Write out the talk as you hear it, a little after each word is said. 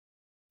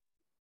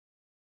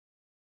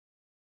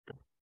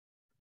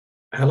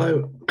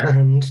Hello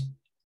and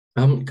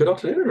good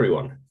afternoon,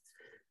 everyone.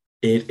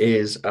 It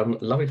is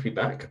lovely to be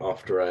back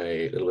after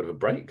a little bit of a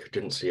break.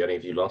 Didn't see any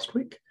of you last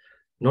week,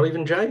 not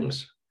even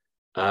James.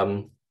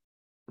 Um,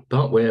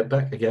 but we're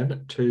back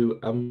again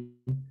to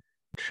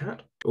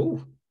chat.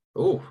 Oh,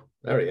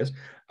 there he is.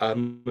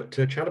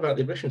 To chat about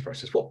the admissions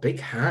process. What big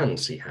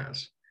hands he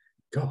has!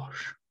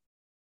 Gosh,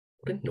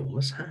 what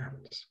enormous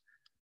hands!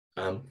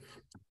 Um,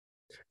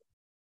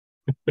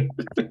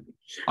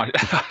 I,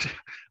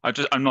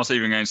 I'm not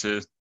even going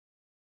to.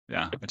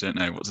 Yeah, I don't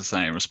know what to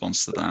say in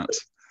response to that.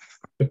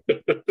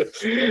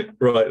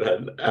 right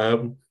then.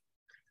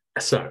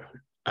 So,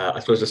 I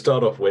suppose to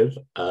start off with,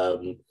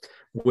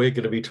 we're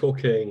going to be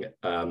talking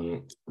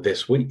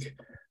this week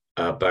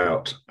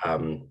about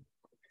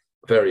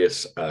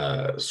various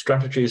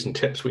strategies and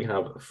tips we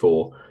have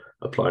for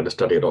applying to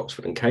study at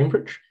Oxford and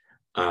Cambridge.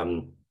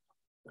 And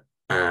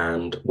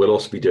we'll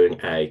also be doing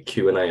a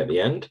Q&A at the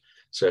end.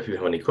 So if you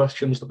have any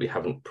questions that we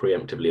haven't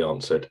preemptively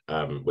answered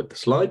with the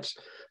slides,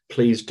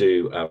 please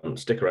do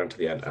stick around to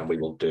the end and we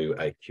will do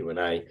a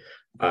Q&A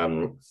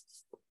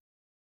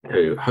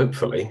to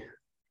hopefully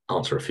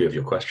answer a few of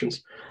your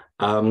questions.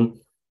 And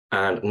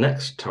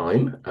next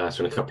time,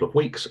 so in a couple of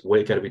weeks,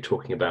 we're going to be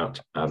talking about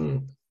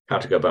how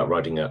to go about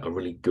writing a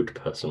really good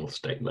personal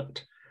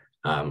statement.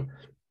 I'm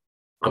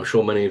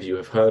sure many of you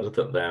have heard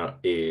that there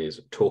is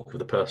talk of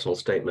the personal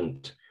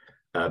statement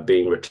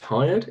being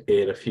retired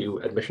in a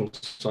few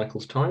admissions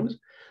cycles times.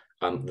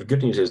 The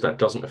good news is that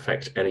doesn't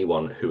affect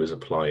anyone who is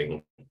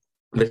applying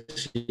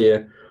this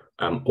year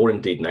or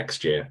indeed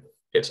next year.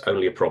 It's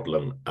only a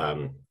problem.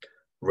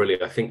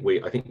 Really, I think we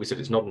said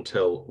it's not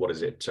until what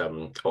is it,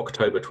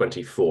 October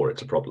 24,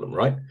 it's a problem,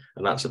 right?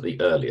 And that's at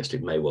the earliest.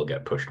 It may well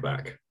get pushed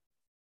back.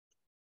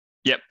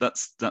 Yep,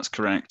 that's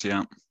correct.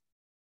 Yeah.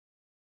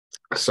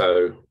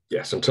 So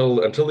yes, until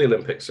the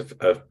Olympics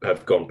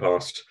have gone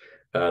past,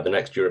 the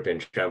next European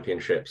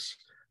Championships,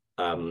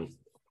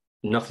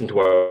 nothing to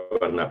worry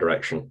about in that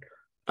direction.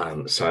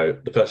 So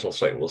the personal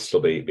statement will still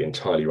be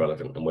entirely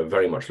relevant, and we're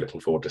very much looking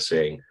forward to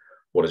seeing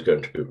what is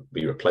going to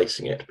be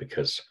replacing it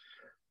because,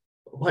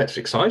 well, it's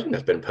exciting.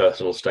 There's been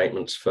personal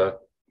statements for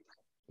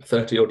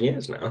 30 odd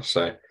years now.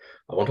 So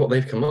I wonder what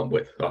they've come up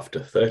with after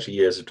 30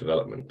 years of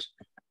development.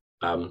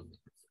 So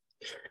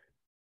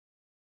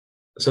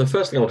the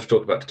first thing I want to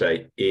talk about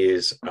today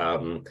is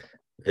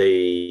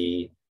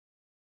the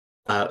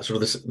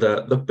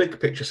the big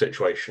picture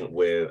situation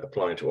with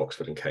applying to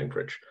Oxford and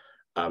Cambridge.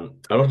 I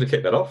wanted to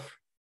kick that off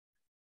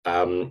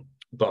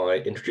by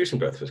introducing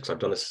both of us because I've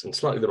done this in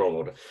slightly the wrong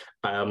order.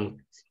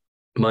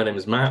 My name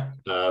is Matt.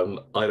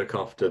 I look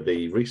after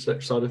the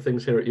research side of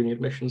things here at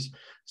UniAdmissions.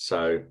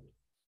 So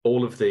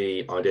all of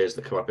the ideas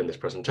that come up in this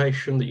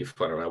presentation that you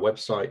find on our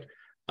website,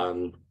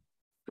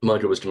 my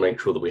job is to make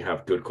sure that we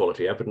have good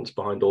quality evidence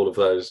behind all of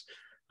those,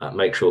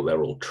 make sure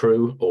they're all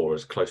true or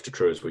as close to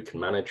true as we can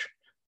manage,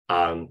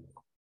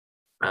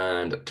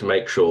 and to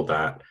make sure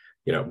that,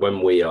 you know,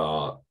 when we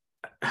are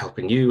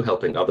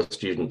helping other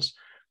students,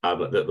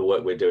 that the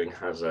work we're doing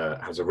has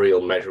a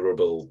real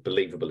measurable,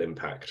 believable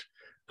impact.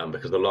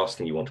 Because the last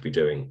thing you want to be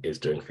doing is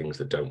doing things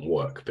that don't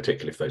work,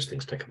 particularly if those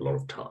things take a lot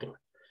of time.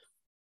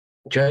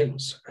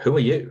 James, who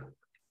are you?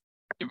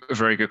 A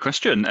very good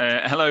question.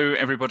 Hello,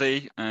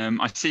 everybody.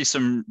 I see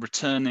some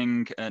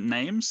returning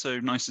names, so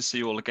nice to see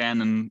you all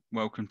again, and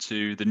welcome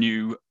to the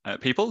new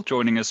people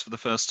joining us for the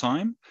first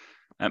time.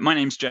 My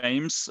name's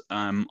James.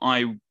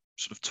 I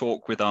sort of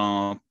talk with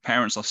our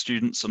parents, our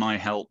students, and I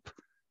help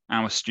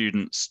our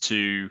students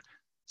to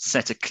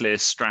set a clear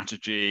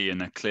strategy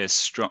and a clear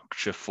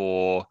structure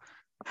for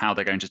how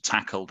they're going to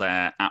tackle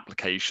their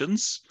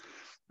applications.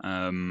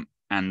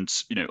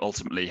 And, you know,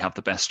 ultimately have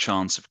the best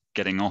chance of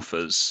getting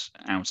offers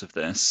out of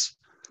this.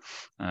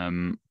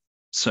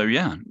 So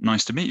yeah,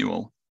 nice to meet you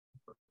all.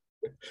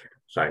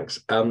 Thanks.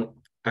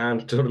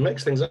 And to sort of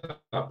mix things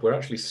up, we're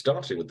actually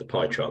starting with the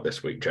pie chart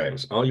this week,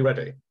 James. Are you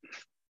ready?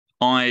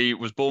 I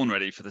was born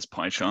ready for this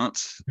pie chart.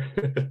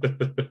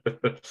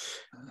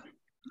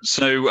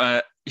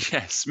 So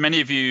yes,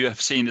 many of you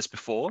have seen this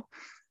before,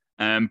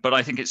 but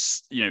I think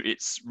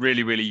it's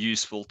really, really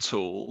useful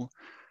tool.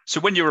 So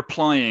when you're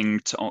applying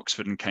to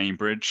Oxford and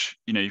Cambridge,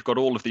 you know, you've got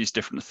all of these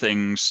different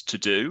things to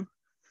do,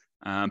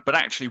 but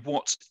actually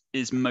what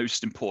is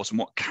most important,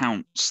 what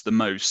counts the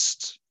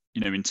most,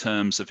 you know, in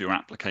terms of your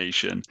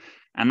application,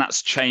 and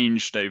that's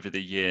changed over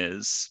the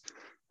years.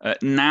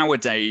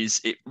 Nowadays,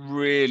 it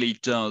really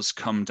does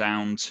come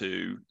down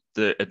to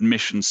the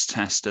admissions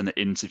test and the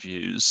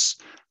interviews.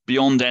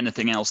 Beyond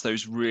anything else,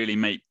 those really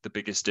make the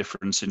biggest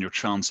difference in your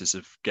chances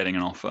of getting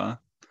an offer.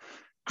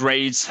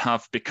 Grades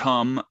have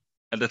become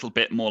a little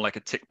bit more like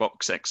a tick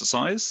box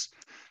exercise,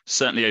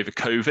 certainly over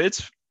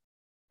COVID.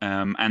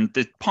 And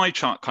the pie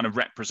chart kind of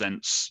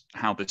represents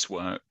how this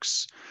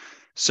works.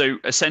 So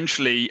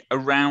essentially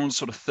around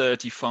sort of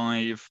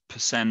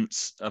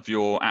 35% of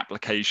your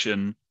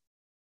application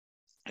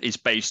is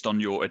based on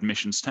your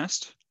admissions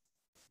test.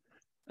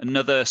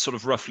 Another sort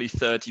of roughly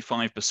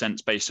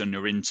 35% based on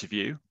your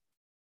interview.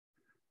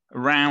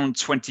 Around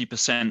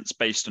 20%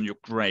 based on your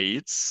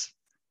grades.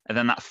 And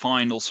then that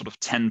final sort of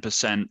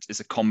 10% is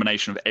a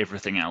combination of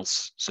everything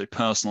else. So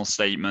personal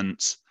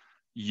statement,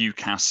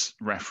 UCAS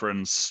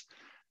reference,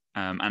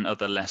 and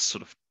other less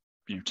sort of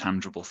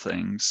tangible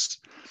things.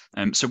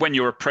 So when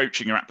you're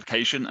approaching your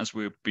application, as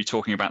we'll be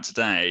talking about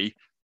today,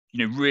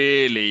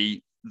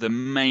 really the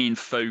main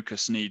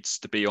focus needs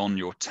to be on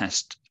your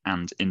test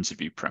and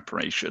interview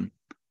preparation,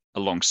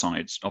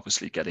 alongside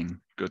obviously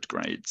getting good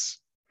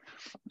grades.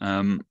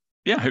 I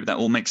hope that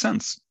all makes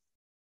sense.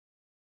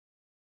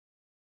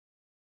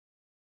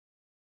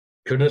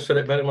 Couldn't have said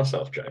it better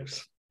myself,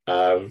 James.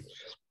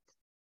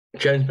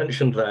 James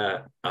mentioned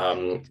there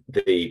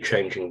the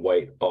changing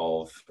weight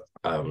of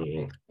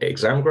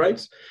exam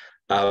grades.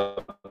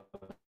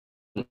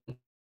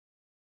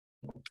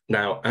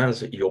 Now,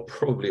 as you're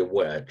probably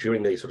aware,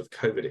 during the sort of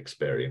COVID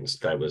experience,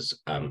 there was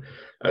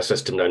a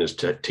system known as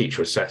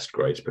teacher-assessed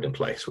grades put in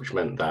place, which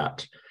meant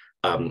that,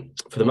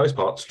 for the most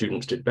part,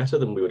 students did better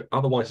than we would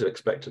otherwise have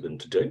expected them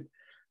to do.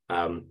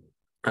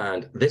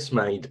 And this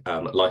made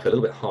life a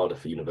little bit harder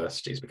for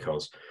universities,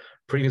 because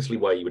previously,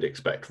 where you would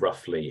expect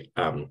roughly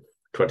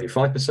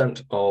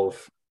 25%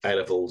 of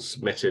A-levels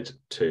submitted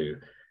to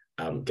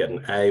get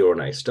an A or an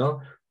A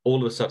star,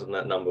 all of a sudden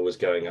that number was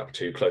going up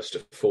to close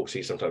to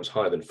 40, sometimes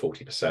higher than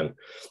 40%.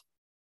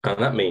 And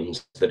that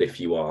means that if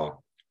you are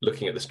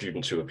looking at the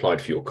students who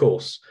applied for your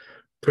course,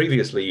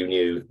 previously you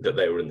knew that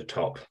they were in the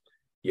top,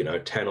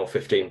 10 or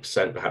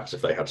 15%, perhaps,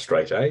 if they had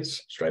straight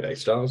A's, straight A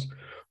stars.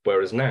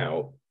 Whereas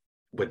now,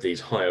 with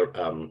these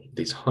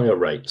higher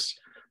rates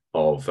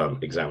of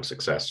exam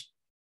success,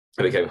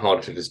 it became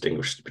harder to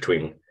distinguish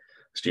between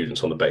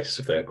students on the basis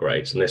of their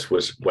grades. And this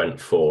went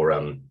for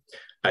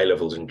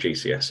A-levels and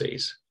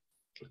GCSEs.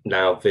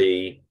 Now,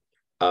 the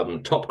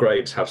top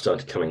grades have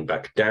started coming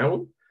back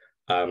down.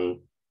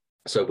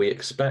 So we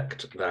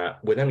expect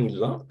that, with any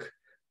luck,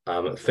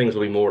 things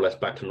will be more or less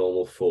back to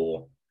normal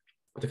for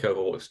the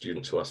cohort of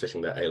students who are sitting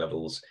their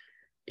A-levels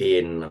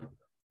in,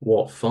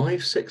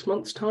 5-6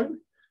 months' time?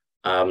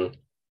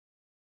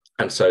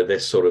 And so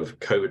this sort of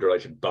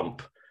COVID-related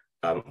bump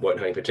won't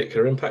have any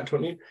particular impact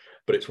on you,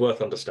 but it's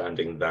worth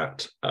understanding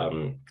that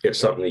it's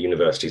something the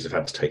universities have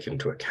had to take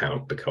into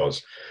account,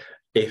 because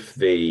if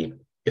the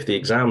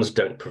exams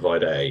don't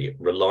provide a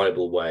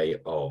reliable way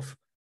of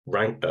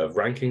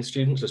ranking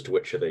students as to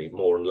which are the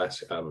more and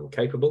less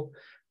capable,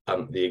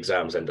 the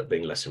exams end up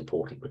being less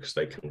important because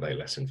they convey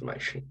less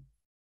information.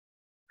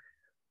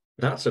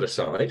 That set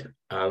aside,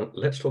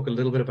 let's talk a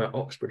little bit about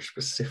Oxbridge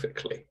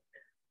specifically.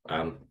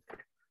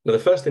 Now, the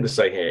first thing to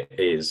say here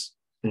is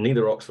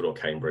neither Oxford or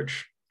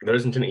Cambridge, there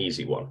isn't an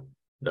easy one.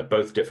 They're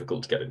both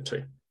difficult to get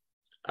into.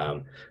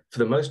 For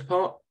the most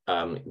part,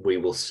 we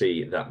will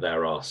see that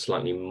there are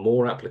slightly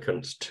more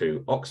applicants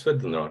to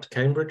Oxford than there are to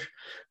Cambridge.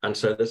 And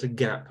so there's a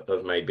gap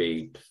of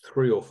maybe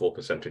 3 or 4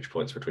 percentage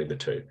points between the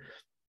two.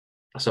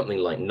 Something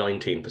like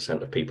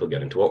 19% of people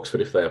get into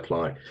Oxford if they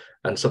apply,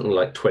 and something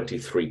like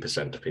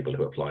 23% of people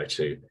who apply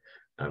to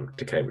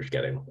Cambridge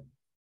get in.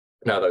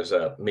 Now, those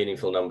are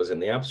meaningful numbers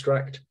in the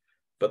abstract,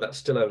 but that's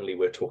still only,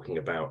 we're talking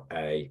about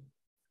a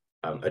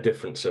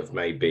difference of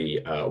maybe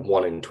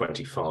 1 in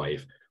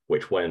 25,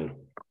 which when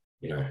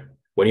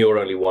you're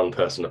only one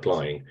person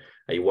applying,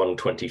 a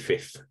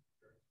 1/25th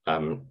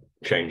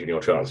change in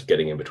your chance of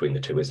getting in between the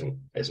two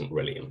isn't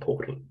really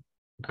important.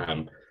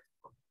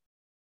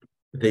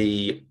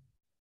 The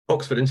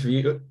Oxford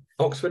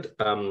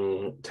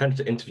tended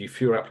to interview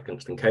fewer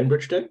applicants than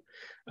Cambridge did.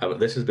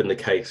 This has been the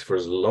case for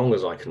as long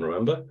as I can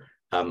remember,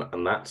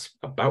 and that's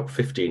about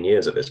 15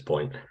 years at this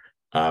point.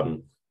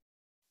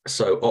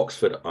 So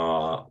Oxford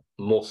are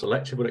more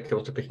selective when it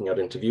comes to picking out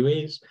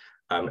interviewees.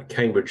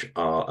 Cambridge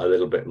are a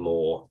little bit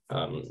more,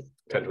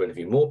 tend to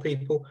interview more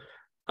people.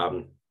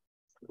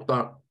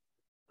 But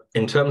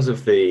in terms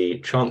of the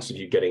chance of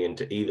you getting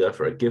into either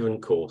for a given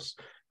course,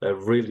 there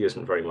really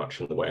isn't very much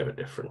in the way of a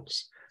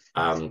difference.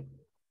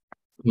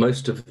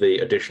 Most of the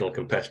additional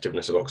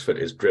competitiveness of Oxford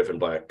is driven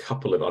by a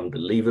couple of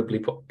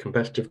unbelievably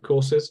competitive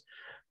courses.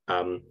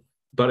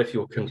 But if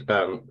you're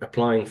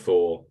applying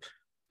for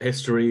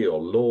history or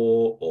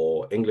law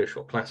or English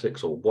or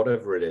classics or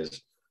whatever it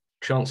is,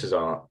 chances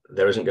are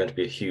there isn't going to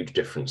be a huge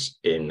difference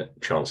in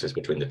chances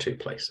between the two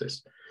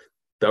places.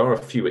 There are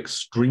a few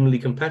extremely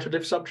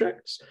competitive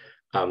subjects,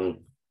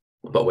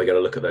 but we're going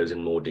to look at those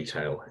in more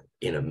detail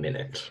in a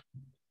minute.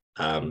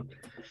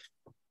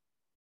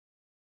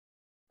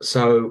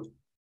 So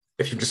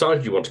if you've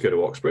decided you want to go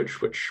to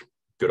Oxbridge, which,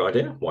 good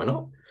idea, why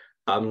not?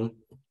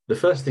 The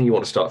first thing you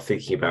want to start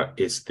thinking about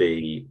is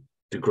the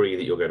degree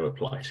that you're going to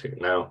apply to.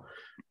 Now,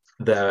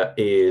 there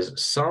is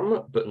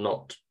some, but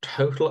not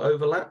total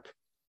overlap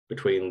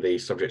between the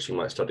subjects you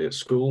might study at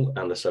school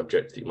and the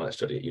subjects that you might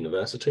study at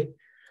university.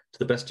 To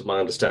the best of my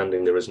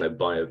understanding, there is no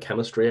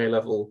biochemistry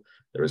A-level,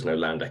 there is no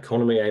land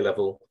economy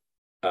A-level.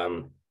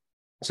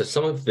 So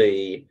some of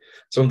the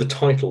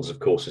titles of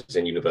courses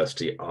in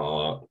university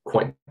are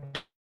quite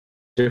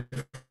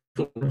different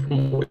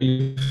from what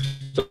you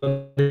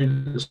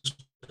studied at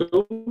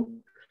school.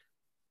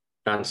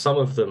 And some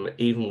of them,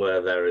 even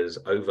where there is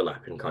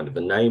overlap in kind of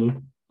the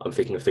name, I'm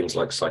thinking of things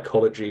like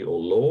psychology or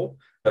law,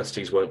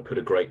 universities won't put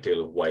a great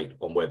deal of weight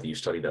on whether you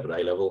studied at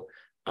A level.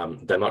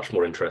 They're much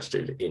more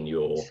interested in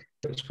your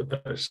for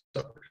those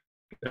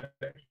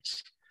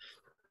subjects.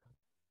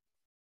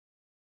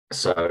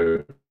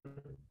 So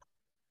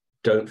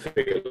don't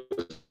feel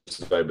as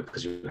though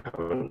because you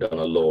haven't done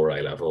a law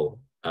A level,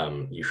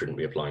 you shouldn't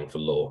be applying for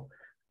law.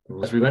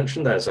 As we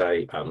mentioned, there's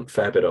a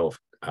fair bit of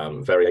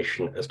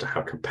variation as to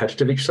how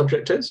competitive each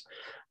subject is.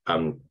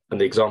 And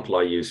the example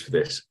I use for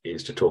this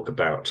is to talk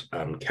about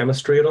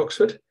chemistry at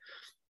Oxford.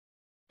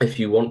 If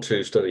you want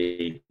to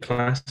study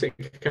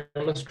classic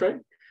chemistry,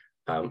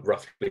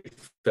 roughly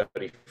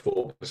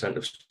 34%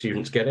 of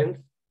students get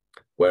in.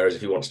 Whereas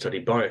if you want to study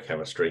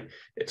biochemistry,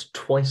 it's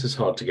twice as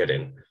hard to get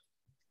in.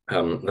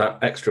 That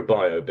extra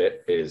bio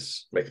bit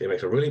it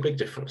makes a really big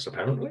difference,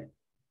 apparently.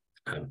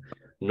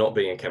 Not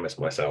being a chemist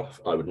myself,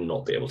 I would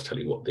not be able to tell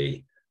you what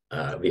the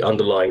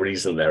underlying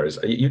reason there is.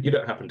 You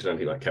don't happen to know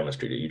anything like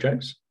chemistry, do you,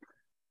 James?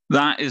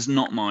 That is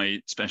not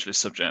my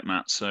specialist subject,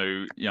 Matt.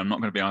 So yeah, I'm not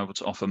going to be able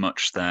to offer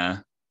much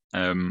there.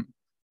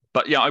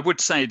 But yeah, I would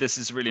say this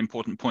is a really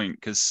important point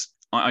because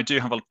I do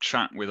have a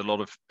chat with a lot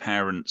of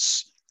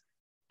parents,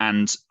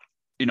 and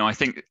I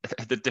think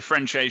the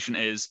differentiation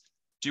is: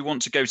 do you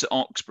want to go to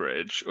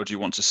Oxbridge or do you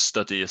want to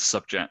study a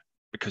subject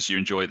because you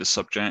enjoy the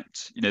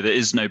subject? There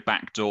is no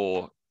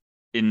backdoor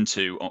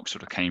into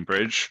Oxford or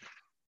Cambridge.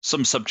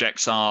 Some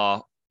subjects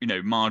are,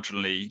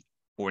 marginally,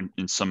 or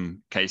in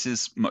some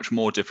cases, much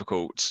more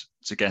difficult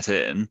to get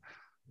in.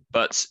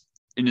 But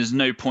there's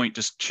no point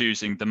just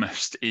choosing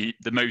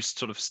the most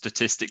sort of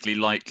statistically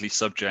likely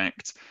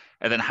subject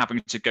and then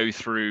having to go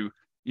through,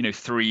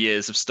 3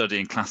 years of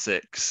studying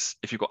classics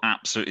if you've got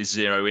absolutely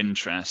zero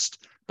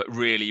interest, but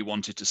really you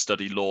wanted to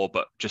study law,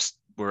 but just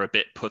were a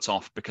bit put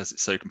off because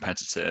it's so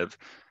competitive.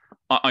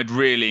 I'd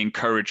really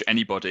encourage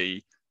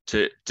anybody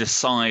to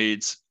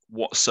decide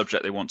what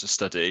subject they want to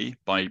study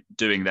by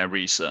doing their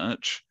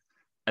research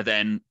and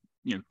then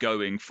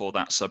going for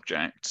that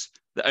subject.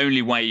 The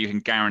only way you can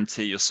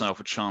guarantee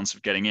yourself a chance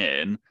of getting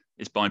in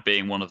is by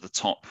being one of the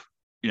top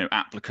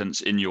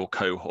applicants in your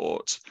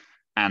cohort.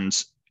 And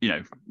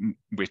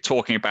we're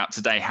talking about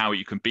today how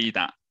you can be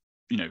that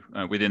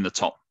within the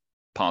top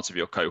part of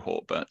your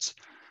cohort, but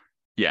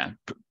yeah,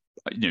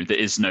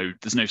 there's no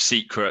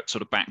secret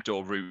sort of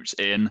backdoor route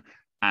in.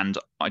 And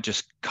I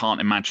just can't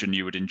imagine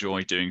you would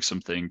enjoy doing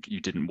something you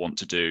didn't want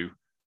to do,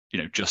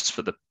 just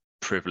for the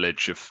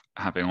privilege of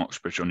having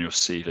Oxbridge on your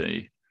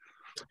CV.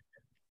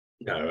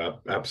 No,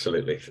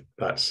 absolutely.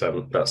 That's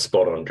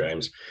spot on,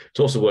 James. It's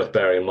also worth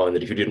bearing in mind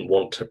that if you didn't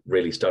want to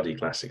really study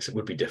classics, it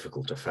would be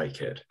difficult to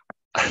fake it.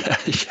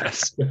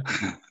 Yes.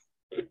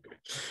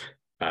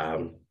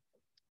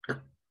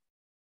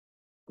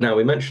 Now,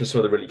 we mentioned some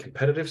of the really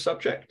competitive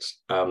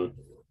subjects.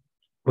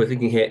 We're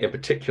thinking here in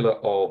particular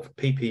of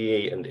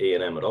PPE and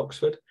E&M at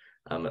Oxford.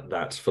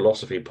 That's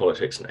philosophy,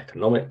 politics and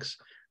economics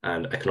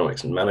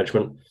and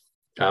management.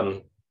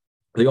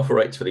 The offer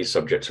rates for these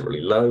subjects are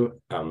really low,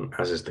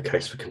 as is the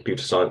case for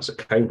computer science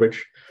at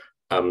Cambridge.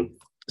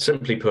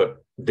 Simply put,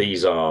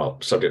 these are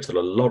subjects that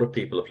a lot of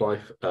people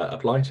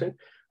apply to.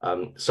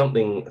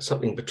 Something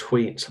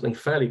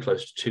fairly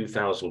close to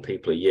 2,000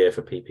 people a year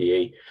for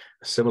PPE,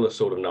 a similar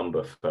sort of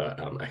number for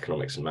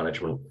economics and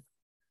management.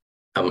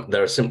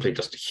 There are simply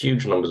just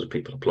huge numbers of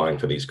people applying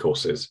for these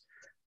courses,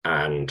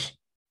 and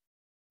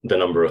the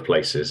number of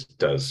places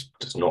does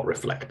not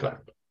reflect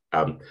that.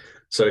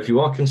 So if you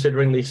are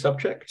considering these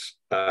subjects,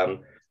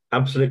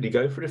 absolutely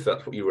go for it if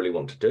that's what you really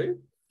want to do.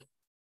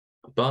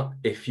 But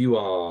if you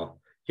are,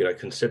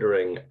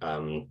 considering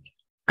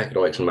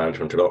economics and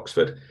management at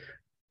Oxford,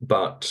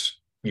 but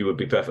you would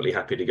be perfectly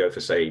happy to go for,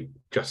 say,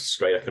 just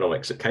straight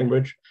economics at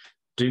Cambridge,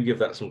 do give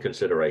that some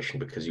consideration,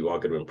 because you are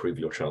going to improve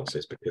your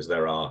chances, because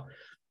there are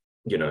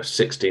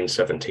 16,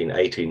 17,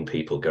 18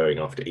 people going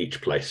after each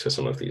place for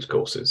some of these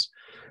courses.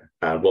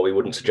 And while we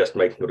wouldn't suggest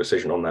making a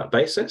decision on that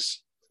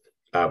basis,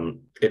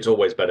 it's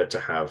always better to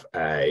have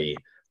a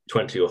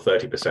 20 or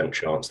 30%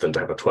 chance than to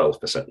have a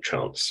 12%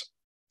 chance.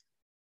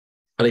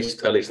 At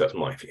least that's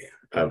my view.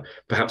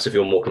 Perhaps if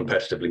you're more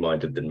competitively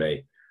minded than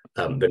me,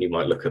 then you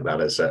might look at that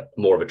as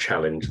more of a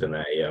challenge than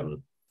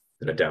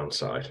a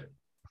downside.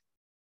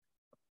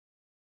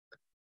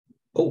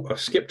 Oh, I've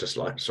skipped a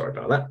slide. Sorry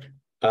about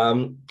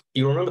that.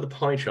 You remember the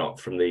pie chart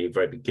from the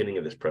very beginning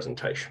of this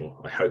presentation,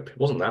 I hope. It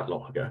wasn't that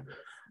long ago.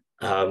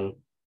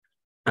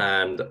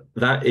 And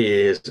that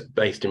is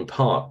based in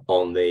part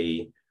on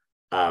the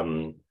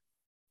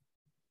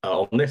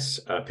on this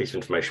piece of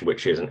information,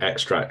 which is an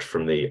extract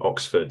from the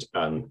Oxford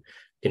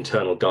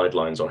internal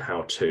guidelines on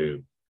how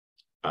to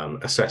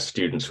assess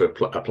students who are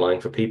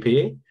applying for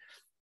PPE.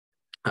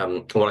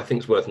 What I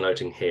think is worth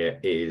noting here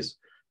is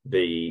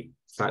the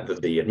fact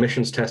that the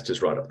admissions test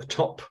is right at the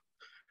top.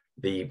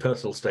 The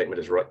personal statement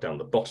is right down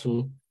the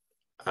bottom.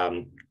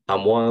 And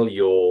while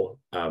your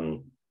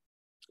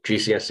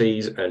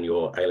GCSEs and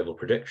your A-level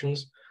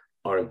predictions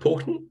are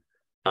important,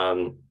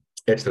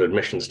 it's the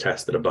admissions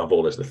test that above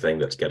all is the thing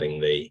that's getting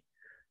the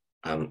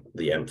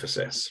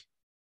emphasis.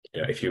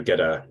 If you get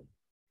a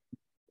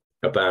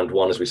band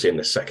 1, as we see in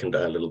the second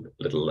little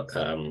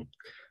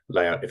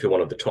layout, if you're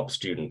one of the top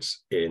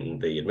students in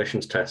the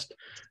admissions test,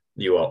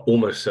 you are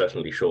almost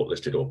certainly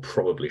shortlisted or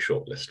probably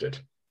shortlisted.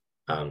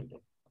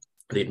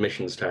 The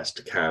admissions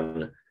test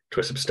can, to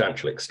a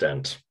substantial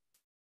extent,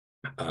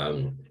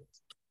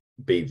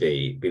 is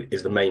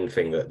the main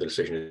thing that the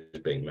decision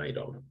is being made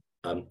on.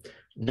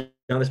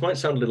 Now, this might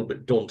sound a little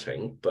bit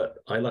daunting, but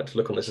I like to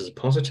look on this as a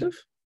positive.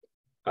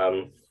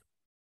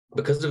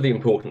 Because of the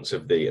importance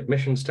of the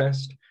admissions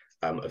test,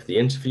 of the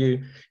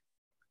interview,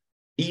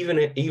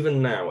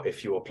 even now,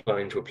 if you're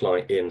planning to apply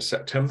in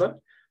September,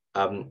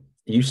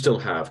 you still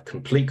have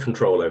complete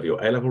control over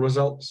your A-level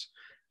results.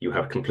 You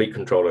have complete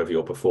control over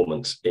your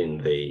performance in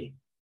the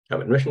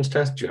admissions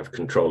test. You have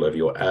control over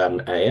your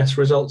AS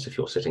results if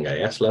you're sitting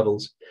AS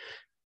levels.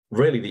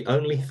 Really, the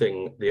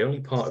only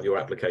part of your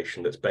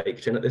application that's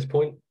baked in at this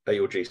point are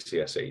your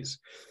GCSEs.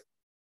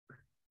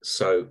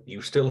 So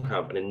you still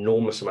have an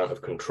enormous amount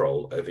of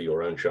control over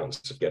your own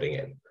chances of getting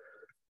in.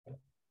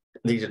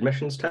 These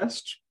admissions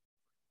tests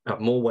have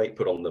more weight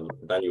put on them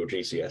than your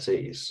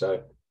GCSEs.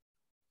 So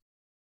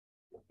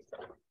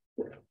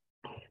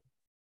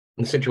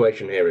the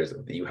situation here is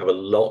that you have a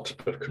lot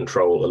of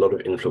control, a lot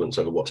of influence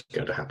over what's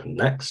going to happen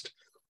next.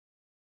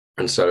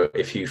 And so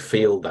if you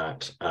feel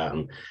that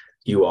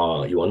you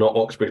are not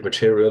Oxbridge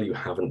material, you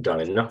haven't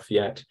done enough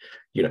yet,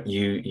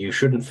 you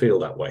shouldn't feel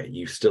that way.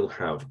 You still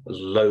have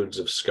loads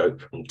of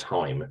scope and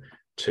time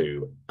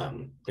to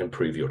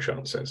improve your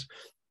chances.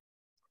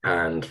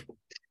 And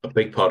a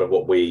big part of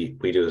what we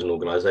do as an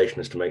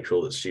organization is to make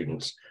sure that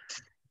students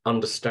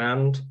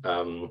understand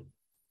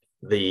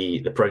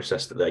the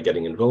process that they're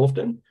getting involved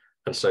in,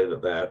 and so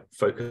that they're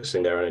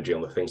focusing their energy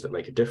on the things that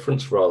make a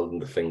difference rather than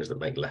the things that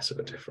make less of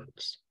a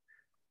difference.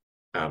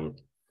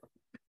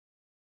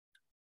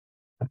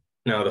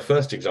 Now, the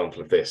first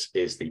example of this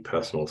is the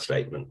personal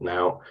statement.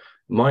 Now,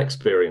 my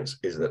experience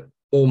is that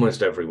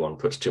almost everyone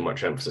puts too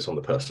much emphasis on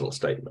the personal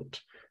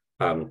statement.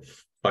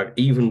 I've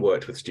even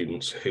worked with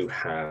students who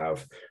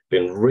have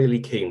been really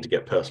keen to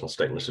get personal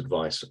statements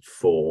advice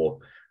for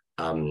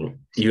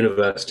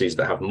universities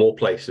that have more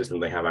places than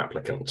they have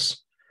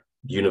applicants,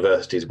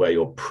 universities where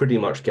you're pretty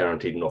much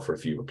guaranteed an offer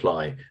if you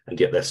apply, and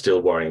yet they're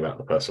still worrying about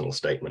the personal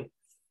statement.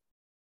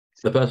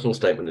 The personal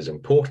statement is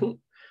important,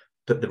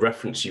 but the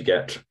reference you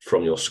get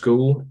from your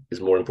school is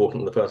more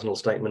important than the personal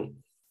statement,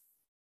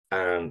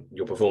 and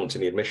your performance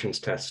in the admissions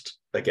test,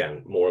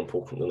 again, more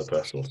important than the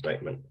personal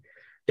statement.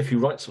 If you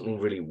write something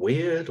really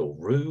weird or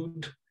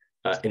rude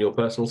in your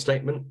personal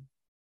statement,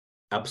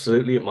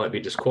 absolutely, it might be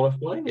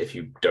disqualifying if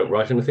you don't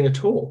write anything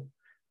at all.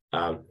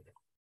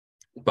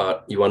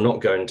 But you are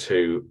not going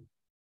to,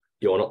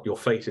 your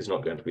fate is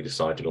not going to be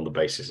decided on the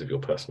basis of your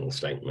personal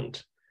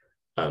statement.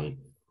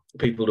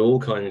 People do all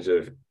kinds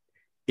of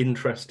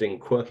interesting,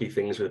 quirky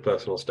things with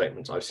personal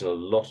statements. I've seen a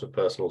lot of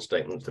personal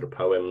statements that are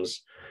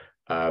poems.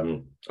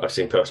 I've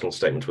seen personal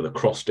statements with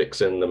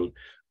acrostics in them,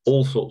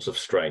 all sorts of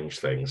strange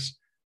things.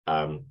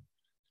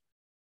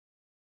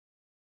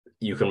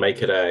 You can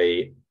make it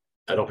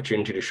an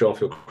opportunity to show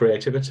off your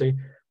creativity,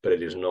 but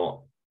it's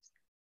not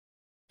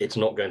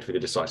going to be the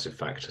decisive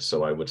factor.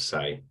 So I would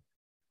say,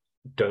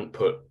 don't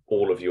put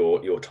all of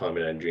your time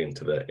and energy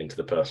into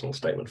the personal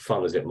statement,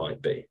 fun as it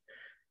might be.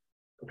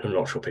 I'm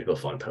not sure people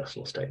find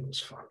personal statements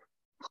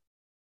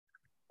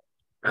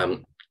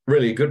fun.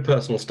 Really, a good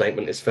personal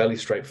statement is fairly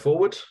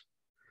straightforward.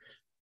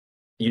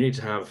 You need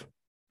to have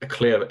a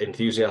clear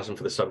enthusiasm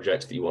for the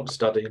subject that you want to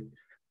study,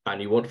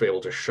 and you want to be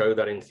able to show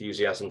that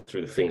enthusiasm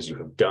through the things you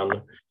have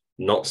done,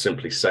 not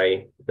simply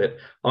say that.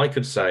 I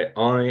could say,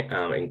 I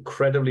am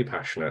incredibly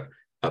passionate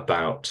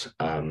about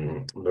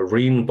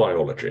marine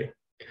biology.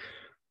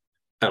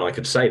 And I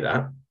could say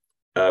that,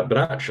 but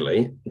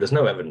actually, there's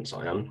no evidence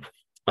I am.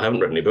 I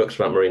haven't read any books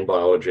about marine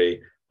biology.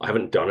 I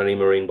haven't done any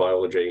marine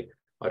biology.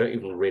 I don't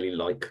even really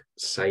like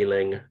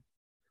sailing.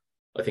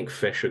 I think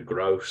fish are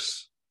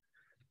gross.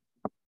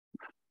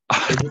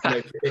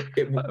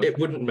 It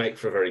wouldn't make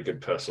for a very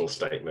good personal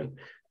statement.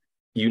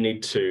 You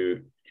need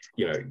to,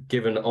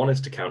 give an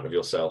honest account of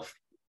yourself,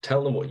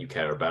 tell them what you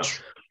care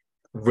about,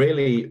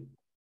 really,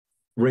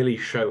 really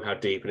show how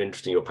deep and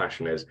interesting your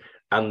passion is,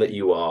 and that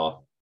you are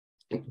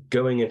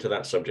going into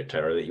that subject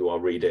area, that you are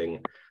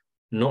reading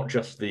not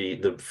just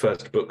the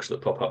first books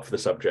that pop up for the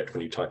subject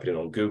when you type it in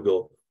on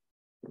Google,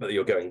 but that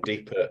you're going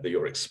deeper, that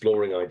you're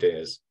exploring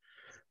ideas,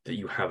 that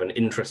you have an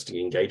interesting,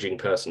 engaging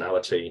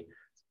personality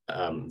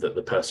that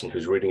the person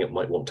who's reading it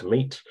might want to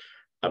meet,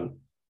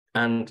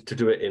 and to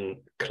do it in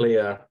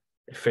clear,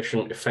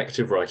 efficient,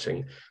 effective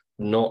writing,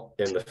 not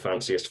in the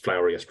fanciest,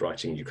 floweriest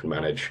writing you can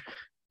manage.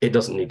 It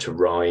doesn't need to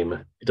rhyme.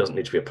 It doesn't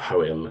need to be a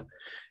poem.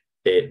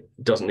 It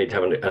doesn't need to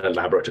have an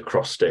elaborate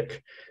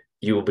acrostic.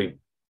 You will be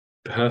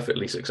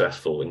perfectly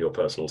successful in your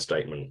personal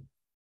statement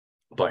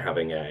by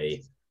having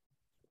a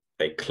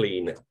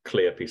clean,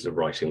 clear piece of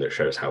writing that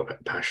shows how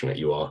passionate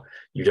you are.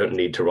 You don't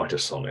need to write a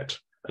sonnet.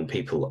 And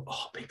people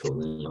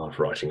love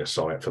writing a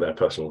sonnet for their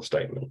personal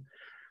statement.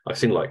 I've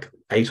seen like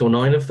 8 or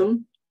 9 of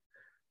them.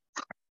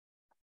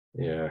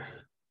 Yeah.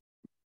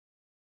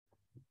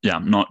 Yeah,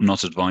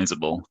 not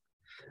advisable.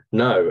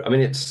 No, I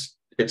mean it's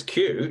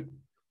cute,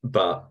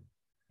 but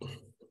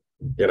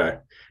You know,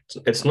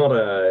 it's not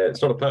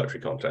a poetry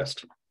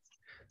contest.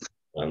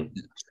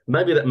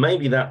 Maybe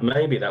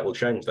that will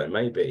change though.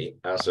 Maybe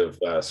as of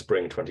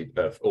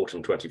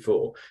autumn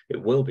 24,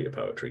 it will be a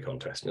poetry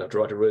contest. You have to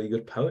write a really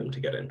good poem to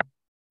get in.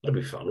 That'd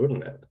be fun,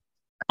 wouldn't it?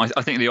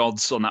 I think the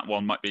odds on that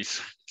one might be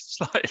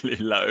slightly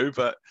low,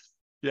 but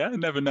yeah,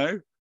 never know.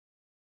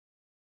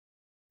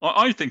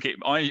 I think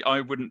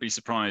I wouldn't be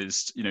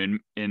surprised,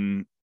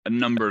 in a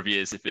number of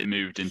years if it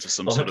moved into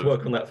some I'll sort have to of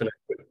work on that for next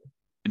week.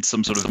 in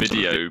some sort of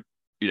video,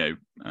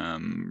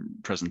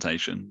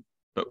 presentation,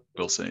 but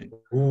we'll see.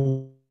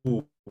 Ooh.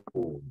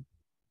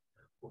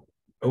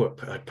 Oh,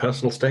 a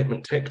personal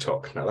statement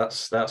TikTok. Now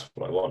that's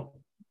what I want.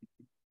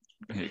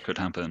 It could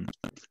happen.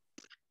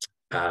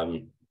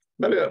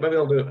 Maybe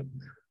I'll do it.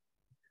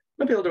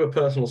 Maybe I'll do a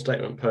personal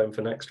statement poem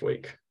for next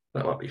week.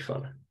 That might be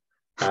fun.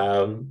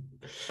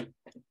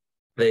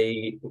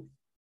 The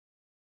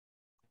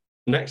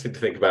next thing to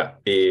think about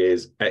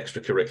is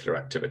extracurricular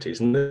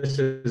activities, and there's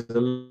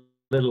a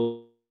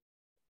little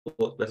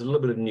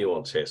bit of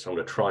nuance here, so I'm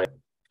going to try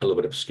a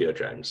little bit obscure,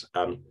 James.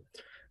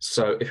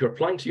 So if you're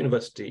applying to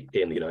university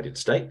in the United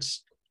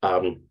States,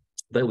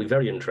 they'll be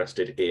very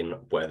interested in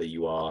whether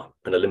you are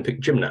an Olympic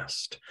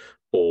gymnast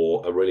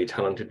or a really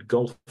talented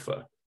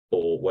golfer,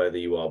 or whether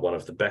you are one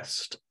of the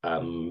best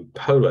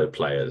polo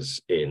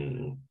players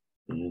in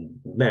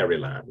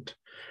Maryland.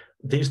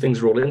 These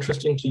things are all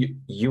interesting to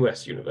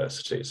US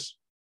universities.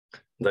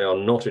 They are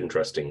not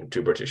interesting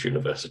to British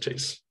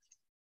universities.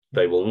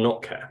 They will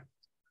not care.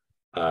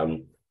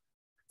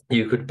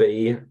 You could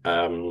be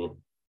in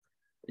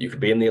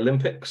the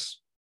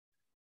Olympics,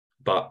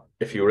 but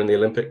if you were in the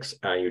Olympics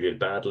and you did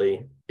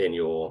badly in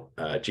your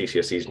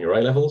GCSEs and your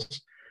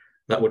A-levels,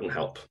 that wouldn't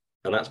help.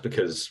 And that's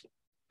because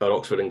at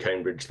Oxford and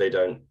Cambridge,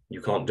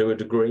 you can't do a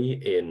degree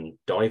in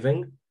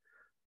diving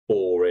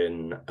or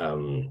in,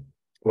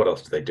 what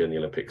else do they do in the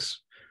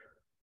Olympics?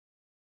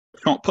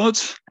 Shot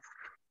put?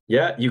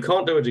 Yeah, you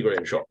can't do a degree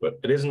in shot put.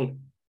 It isn't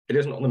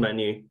on the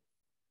menu.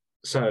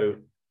 So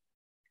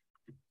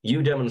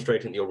you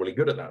demonstrating that you're really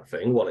good at that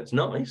thing, while it's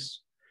nice,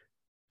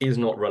 is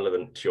not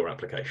relevant to your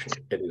application.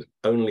 It is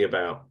only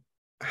about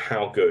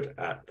how good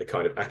at the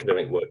kind of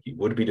academic work you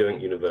would be doing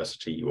at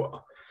university you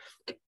are.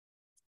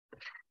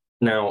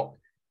 Now,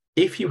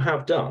 if you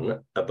have done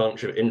a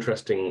bunch of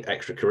interesting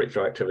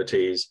extracurricular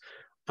activities,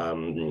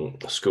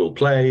 school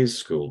plays,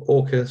 school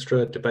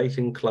orchestra,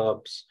 debating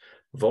clubs,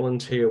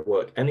 volunteer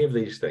work, any of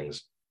these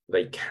things,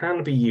 they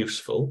can be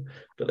useful,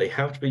 but they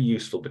have to be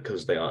useful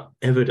because they are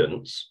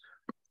evidence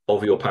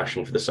of your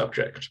passion for the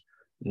subject,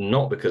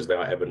 not because they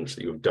are evidence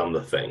that you've done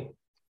the thing.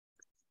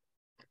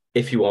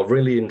 If you are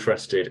really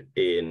interested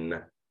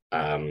in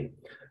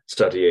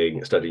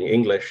studying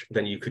English,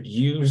 then you could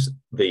use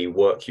the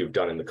work you've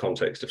done in the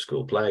context of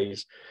school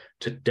plays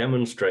to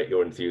demonstrate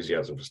your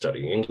enthusiasm for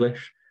studying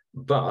English,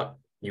 but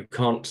you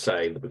can't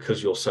say that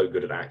because you're so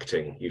good at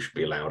acting, you should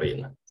be allowed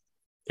in.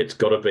 It's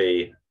got to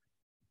be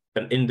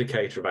an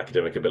indicator of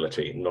academic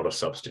ability, not a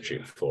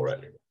substitute for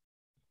it.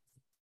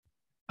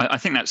 I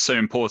think that's so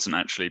important,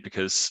 actually,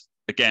 because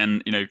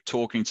again,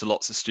 talking to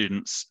lots of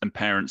students and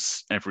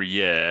parents every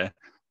year,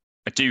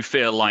 I do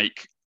feel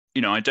like,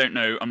 I don't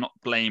know, I'm not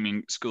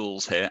blaming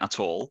schools here at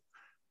all,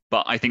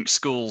 but I think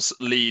schools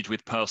lead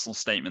with personal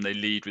statement. They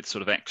lead with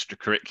sort of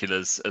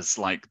extracurriculars as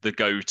like the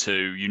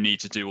go-to, you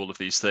need to do all of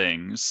these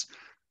things.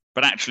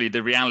 But actually,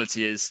 the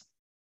reality is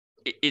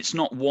it's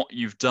not what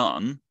you've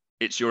done,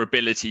 it's your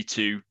ability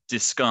to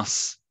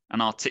discuss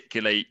and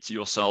articulate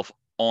yourself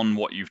on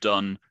what you've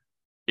done,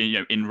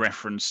 in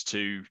reference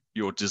to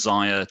your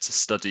desire to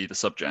study the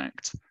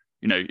subject.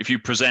 If you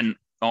present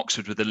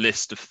Oxford with a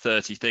list of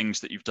 30 things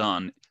that you've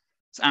done,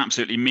 it's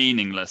absolutely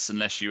meaningless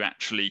unless you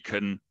actually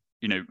can,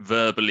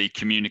 verbally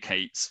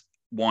communicate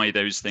why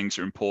those things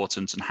are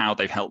important and how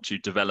they've helped you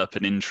develop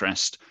an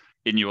interest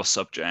in your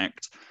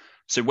subject.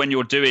 So when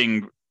you're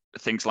doing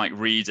things like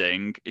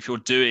reading, if you're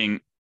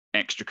doing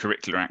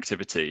extracurricular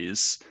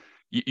activities,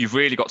 you've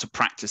really got to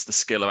practice the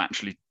skill of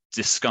actually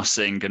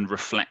discussing and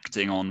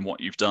reflecting on what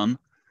you've done.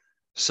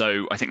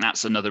 So I think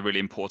that's another really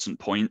important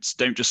point.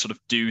 Don't just sort of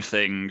do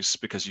things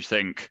because you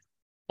think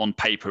on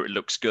paper it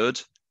looks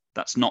good.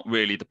 That's not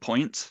really the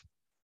point.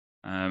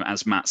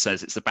 As Matt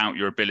says, it's about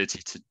your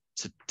ability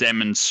to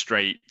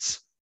demonstrate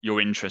your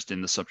interest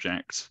in the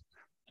subject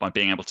by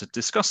being able to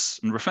discuss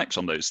and reflect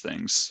on those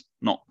things,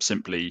 not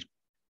simply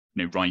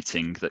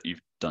writing that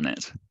you've done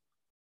it,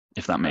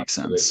 if that makes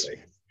sense.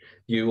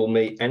 You will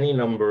meet any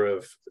number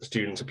of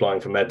students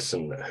applying for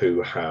medicine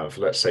who have,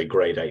 let's say,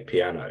 grade 8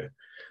 piano.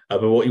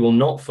 But what you will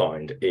not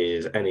find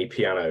is any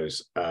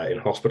pianos in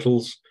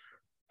hospitals.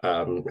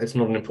 It's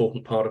not an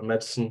important part of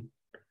medicine.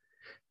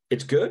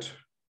 It's good.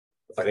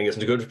 I think it's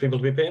good for people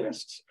to be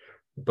pianists,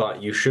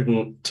 but you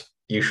shouldn't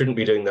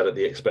be doing that at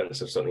the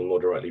expense of something more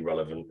directly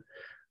relevant.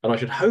 And I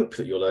should hope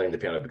that you're learning the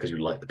piano because you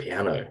like the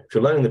piano. If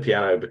you're learning the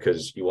piano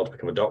because you want to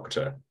become a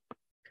doctor,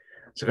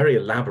 it's a very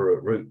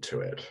elaborate route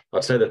to it.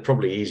 I'd say there's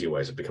probably easier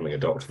ways of becoming a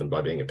doctor than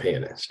by being a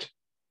pianist.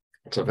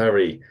 It's a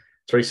very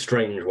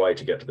strange way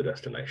to get to the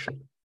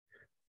destination.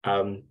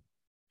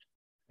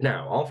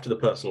 Now, after the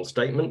personal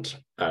statement,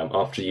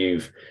 after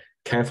you've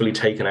carefully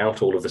taken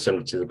out all of the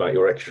sentences about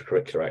your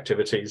extracurricular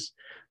activities,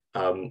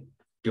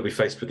 you'll be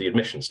faced with the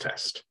admissions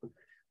test.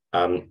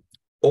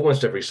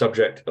 Almost every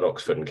subject at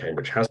Oxford and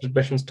Cambridge has an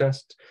admissions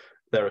test.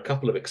 There are a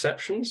couple of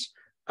exceptions,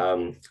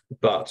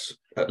 but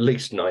at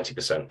least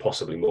 90%,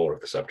 possibly more,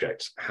 of the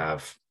subjects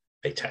have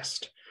a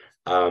test.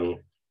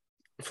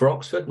 For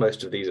Oxford,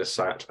 most of these are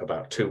sat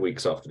about 2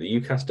 weeks after the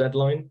UCAS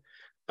deadline.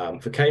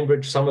 For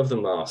Cambridge, some of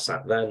them are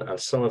sat then, and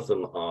some of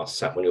them are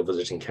sat when you're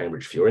visiting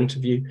Cambridge for your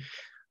interview.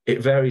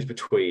 It varies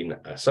between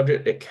a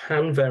subject. It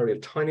can vary a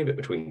tiny bit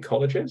between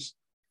colleges.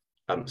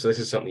 So this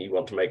is something you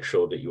want to make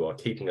sure that you are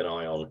keeping an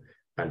eye on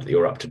and that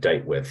you're up to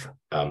date with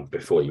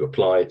before you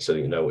apply, so that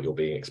you know what you're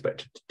being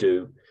expected to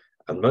do,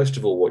 and most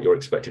of all, what you're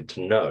expected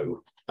to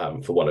know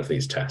for one of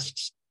these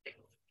tests.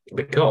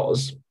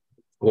 Because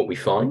what we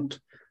find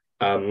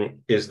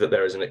is that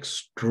there is an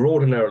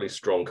extraordinarily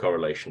strong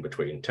correlation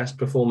between test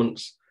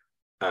performance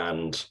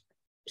and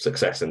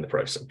success in the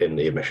process, in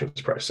the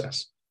admissions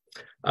process.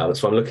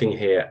 So I'm looking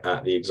here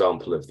at the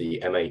example of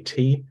the MAT,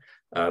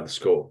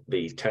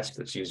 the test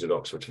that's used at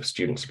Oxford for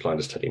students applying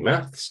to study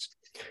maths.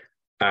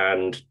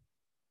 And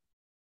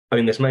I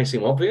mean, this may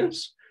seem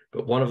obvious,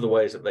 but one of the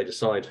ways that they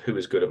decide who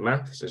is good at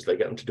maths is they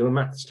get them to do a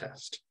maths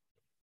test.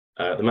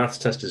 The maths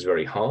test is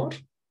very hard.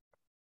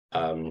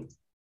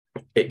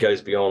 It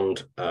goes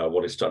beyond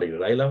what is studied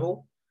at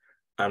A-level.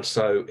 And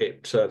so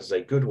it serves as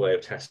a good way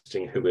of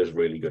testing who is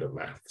really good at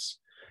maths.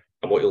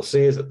 And what you'll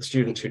see is that the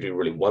students who do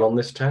really well on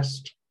this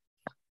test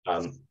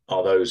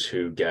are those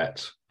who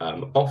get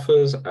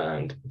offers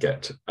and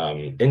get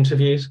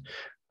interviews,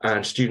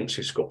 and students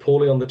who score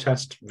poorly on the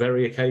test,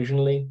 very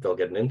occasionally they'll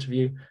get an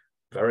interview,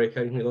 very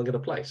occasionally they'll get a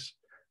place.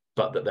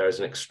 But that there is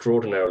an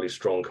extraordinarily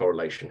strong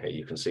correlation here.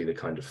 You can see the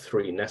kind of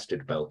 3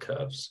 nested bell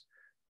curves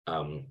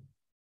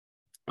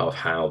of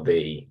how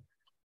the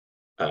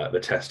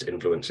test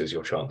influences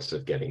your chances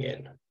of getting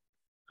in.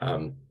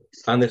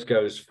 And this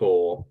goes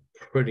for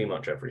pretty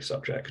much every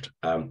subject.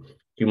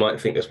 You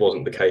might think this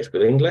wasn't the case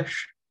with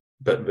English,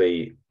 but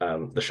the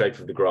shape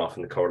of the graph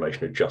and the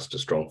correlation are just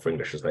as strong for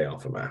English as they are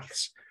for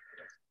maths.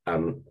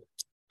 And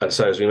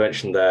so, as we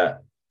mentioned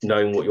there,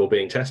 knowing what you're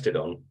being tested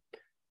on,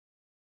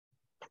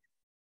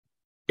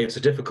 it's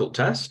a difficult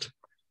test,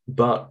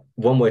 but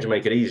one way to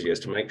make it easier is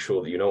to make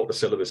sure that you know what the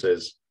syllabus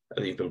is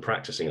that you've been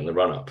practicing in the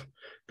run-up,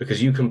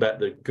 because you can bet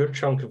the good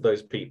chunk of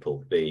those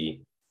people, the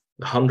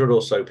 100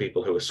 or so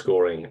people who are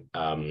scoring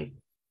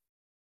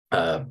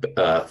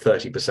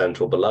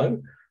 30% or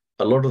below,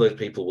 a lot of those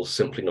people will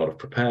simply not have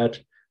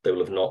prepared. They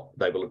will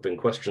have been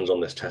questions on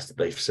this test that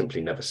they've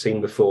simply never seen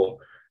before,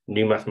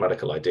 new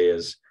mathematical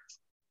ideas.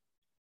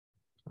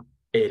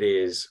 It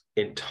is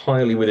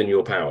entirely within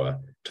your power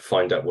to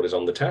find out what is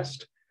on the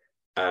test.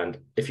 And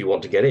if you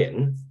want to get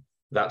in,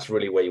 that's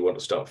really where you want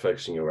to start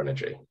focusing your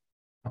energy.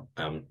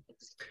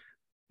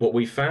 What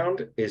we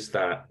found is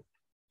that,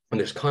 and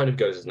this kind of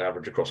goes as an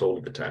average across all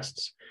of the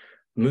tests,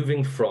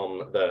 moving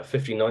from the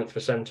 59th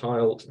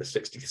percentile to the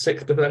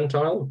 66th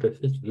percentile,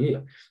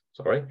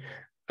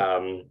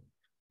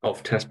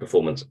 of test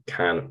performance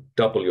can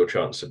double your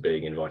chance of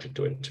being invited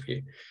to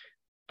interview.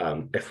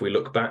 If we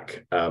look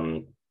back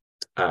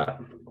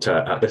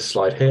at this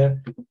slide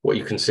here, what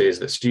you can see is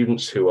that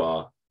students who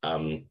are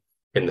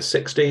in the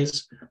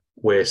 60s,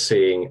 we're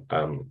seeing,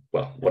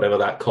 whatever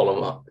that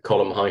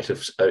column height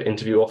of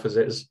interview offers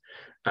is,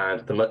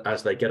 and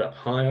as they get up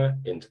higher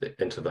into the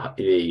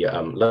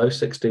low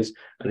 60s,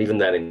 and even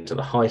then into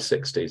the high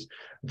 60s,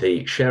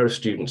 the share of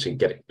students who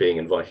being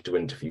invited to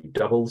interview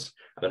doubles,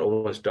 and then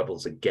almost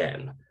doubles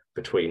again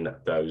between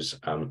those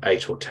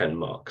 8 or 10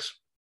 marks.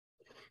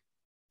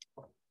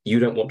 You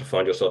don't want to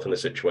find yourself in the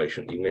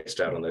situation that you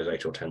missed out on those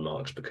 8 or 10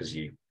 marks because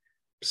you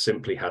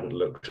simply hadn't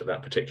looked at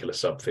that particular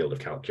subfield of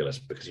calculus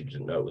because you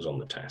didn't know it was on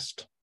the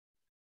test.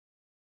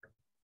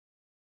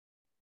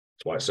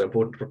 That's why it's so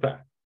important to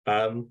prepare.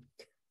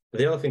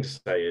 The other thing to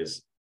say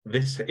is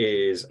this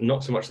is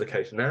not so much the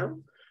case now,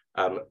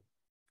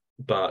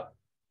 but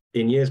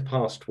in years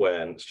past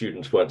when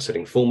students weren't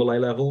sitting formal A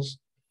levels,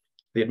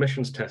 the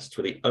admissions tests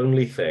were the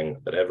only thing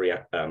that every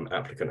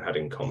applicant had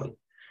in common.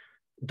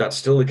 That's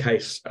still the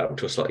case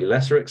to a slightly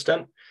lesser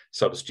extent.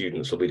 Some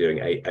students will be doing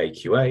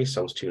AQA,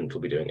 some students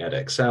will be doing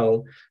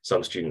EdXL,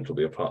 some students will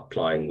be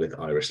applying with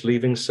Irish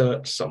Leaving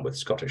Cert, some with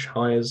Scottish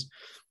Highers.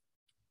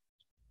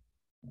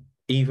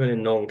 Even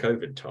in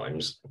non-COVID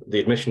times, the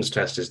admissions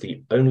test is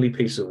the only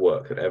piece of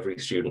work that every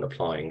student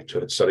applying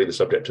to study the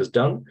subject has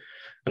done.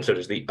 And so it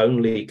is the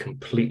only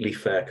completely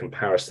fair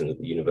comparison that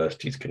the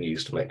universities can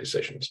use to make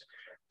decisions.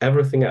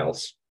 Everything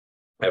else,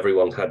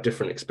 everyone's had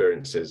different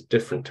experiences,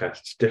 different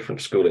tests,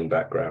 different schooling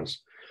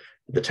backgrounds.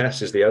 The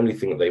test is the only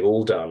thing that they've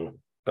all done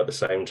at the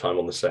same time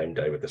on the same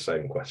day with the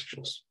same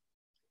questions.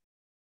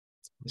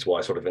 That's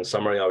why, sort of in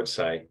summary, I would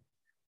say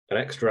an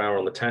extra hour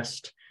on the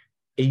test,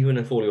 even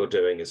if all you're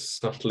doing is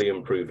subtly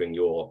improving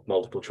your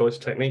multiple choice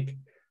technique,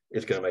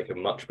 is going to make a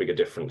much bigger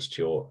difference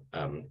to your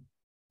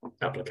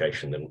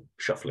application than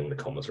shuffling the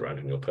commas around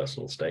in your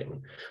personal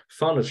statement.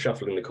 Fun as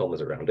shuffling the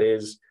commas around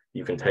is,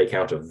 You can take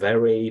out a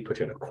very,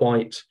 put in a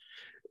quite.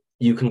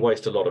 You can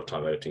waste a lot of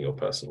time editing your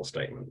personal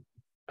statement.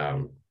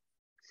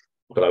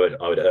 But I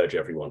would urge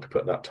everyone to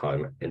put that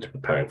time into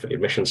preparing for the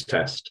admissions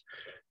test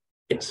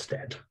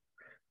instead.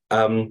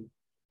 Now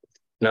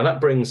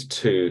that brings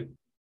to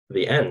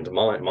the end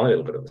my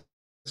little bit of the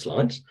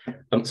slides.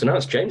 So now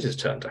it's James's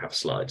turn to have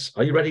slides.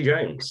 Are you ready,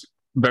 James?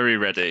 Very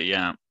ready,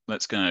 yeah.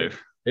 Let's go.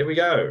 Here we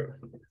go.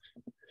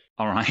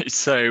 All right.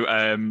 So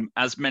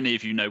as many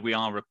of you know, we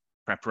are a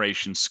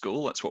preparation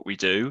school. That's what we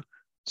do.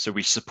 So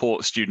we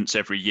support students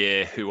every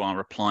year who are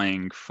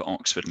applying for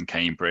Oxford and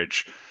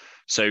Cambridge.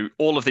 So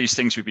all of these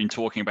things we've been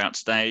talking about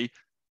today,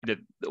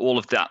 all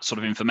of that sort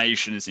of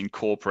information is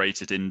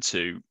incorporated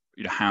into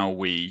how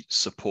we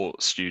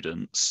support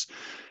students.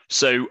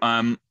 So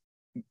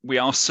we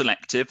are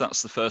selective.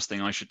 That's the first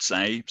thing I should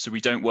say. So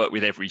we don't work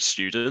with every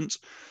student,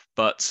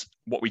 but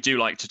what we do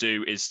like to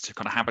do is to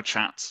kind of have a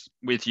chat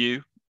with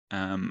you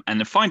and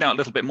then find out a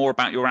little bit more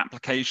about your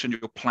application,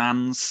 your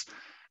plans,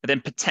 and then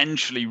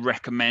potentially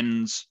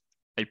recommend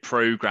a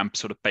program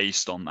sort of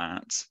based on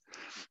that.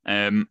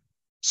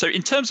 So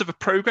in terms of a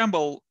program,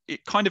 well,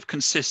 it kind of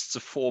consists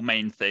of four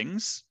main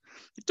things.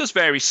 It does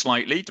vary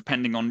slightly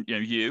depending on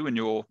you and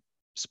your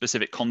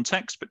specific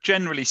context, but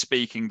generally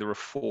speaking, there are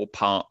four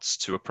parts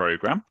to a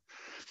program.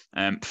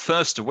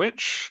 First of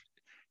which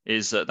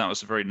is that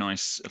was a very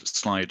nice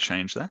slide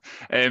change there.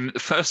 The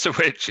first of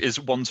which is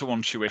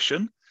one-to-one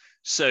tuition.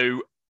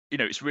 So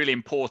it's really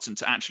important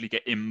to actually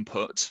get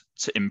input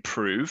to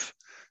improve.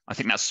 I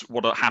think that's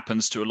what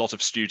happens to a lot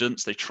of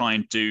students. They try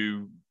and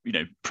do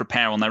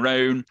prepare on their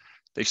own.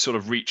 They sort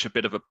of reach a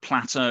bit of a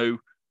plateau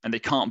and they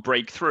can't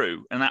break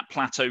through. And that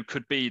plateau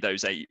could be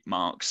those 8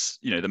 marks,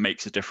 that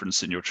makes a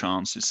difference in your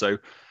chances. So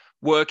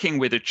working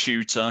with a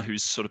tutor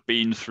who's sort of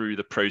been through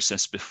the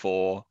process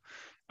before,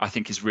 I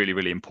think is really,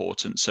 really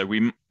important. So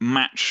we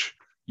match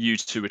you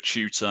to a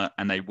tutor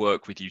and they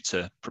work with you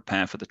to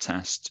prepare for the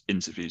test,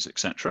 interviews,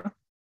 etc.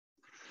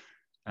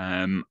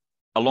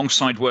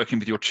 Alongside working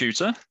with your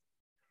tutor,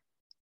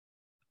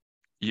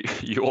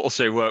 you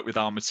also work with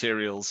our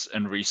materials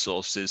and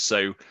resources.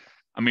 So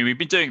we've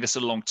been doing this a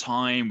long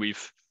time.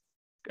 We've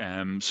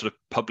sort of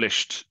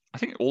published, I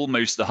think,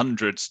 almost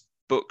 100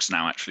 books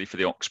now, actually, for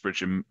the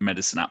Oxbridge and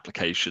medicine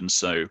application.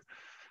 So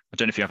I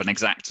don't know if you have an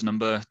exact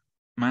number,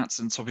 Matt,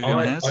 on top of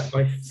your head.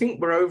 I think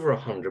we're over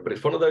 100, but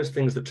it's one of those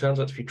things that turns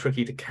out to be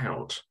tricky to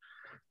count.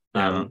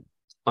 Yeah.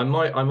 I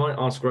might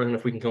ask Ronan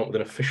if we can come up with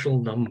an official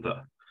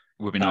number.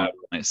 Would be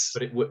nice.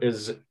 But it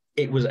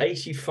was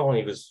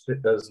 85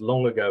 as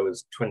long ago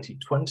as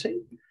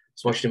 2020.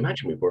 So I should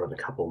imagine we've brought in a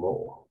couple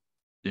more.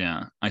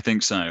 Yeah, I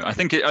think so. I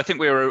think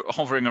we were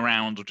hovering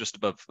around or just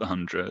above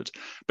 100.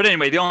 But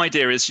anyway, the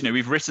idea is,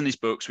 we've written these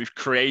books, we've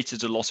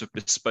created a lot of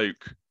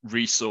bespoke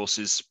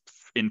resources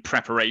in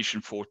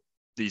preparation for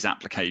these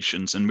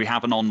applications, and we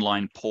have an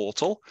online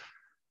portal,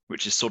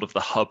 which is sort of the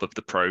hub of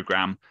the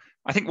program.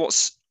 I think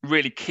what's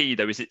really key,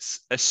 though, is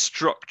it's a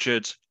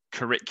structured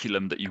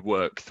curriculum that you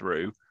work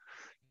through.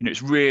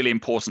 It's really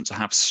important to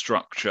have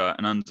structure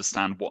and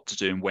understand what to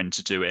do and when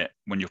to do it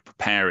when you're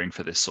preparing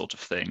for this sort of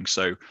thing.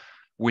 So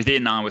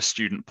within our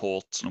student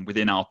portal and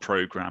within our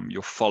program,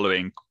 you're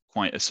following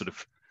quite a sort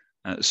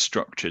of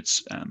structured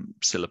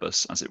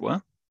syllabus, as it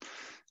were.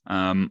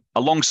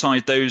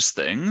 Alongside those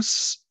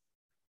things,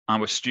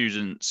 our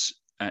students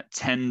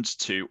tend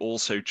to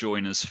also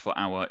join us for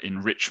our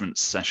enrichment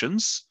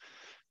sessions.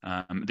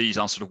 These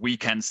are sort of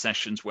weekend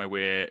sessions where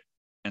we're,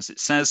 as it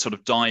says, sort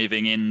of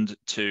diving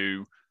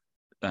into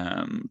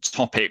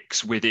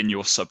topics within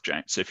your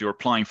subject. So if you're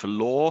applying for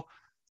law,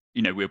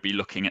 we'll be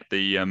looking at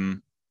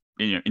the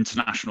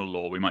international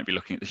law. We might be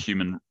looking at the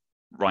Human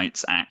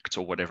Rights Act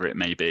or whatever it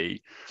may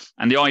be.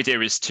 And the idea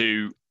is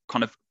to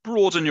kind of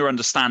broaden your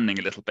understanding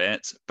a little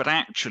bit, but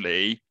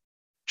actually,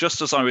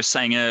 just as I was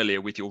saying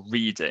earlier with your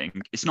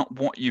reading, it's not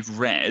what you've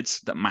read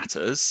that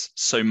matters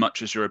so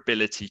much as your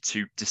ability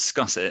to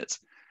discuss it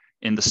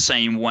in the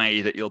same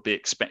way that you'll be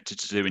expected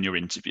to do in your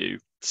interview.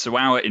 So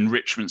our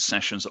enrichment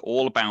sessions are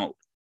all about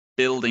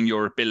building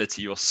your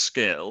ability, your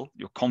skill,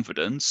 your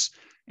confidence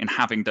in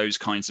having those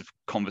kinds of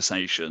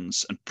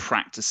conversations and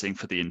practicing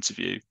for the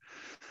interview.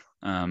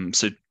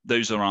 So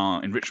those are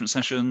our enrichment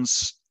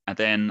sessions. And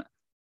then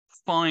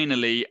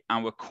finally,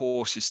 our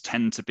courses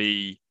tend to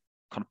be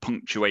kind of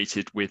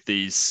punctuated with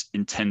these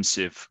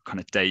intensive kind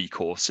of day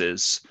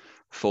courses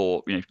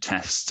for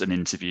tests and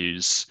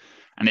interviews.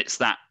 And it's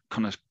that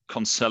kind of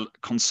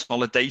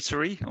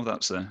consolidatory,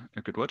 that's a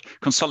good word,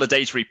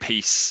 consolidatory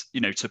piece,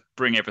 to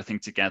bring everything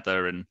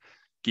together and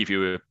give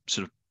you a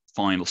sort of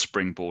final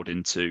springboard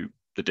into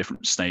the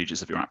different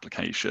stages of your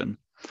application.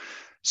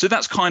 So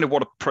that's kind of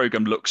what a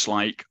program looks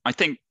like. I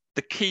think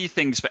the key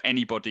things for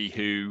anybody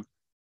who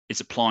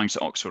is applying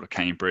to Oxford or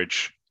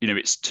Cambridge,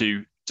 it's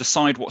to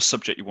decide what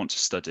subject you want to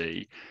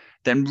study,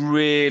 then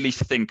really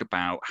think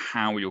about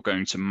how you're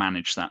going to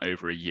manage that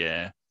over a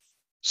year.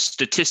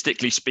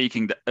 Statistically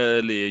speaking, the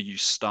earlier you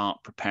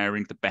start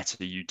preparing, the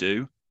better you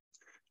do.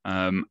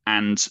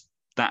 And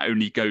that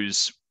only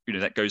goes,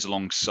 that goes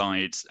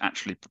alongside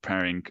actually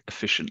preparing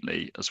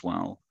efficiently as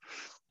well.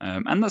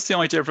 And that's the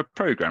idea of a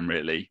program,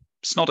 really.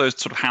 It's not a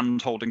sort of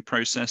hand-holding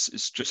process.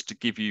 It's just to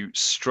give you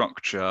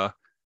structure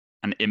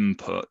and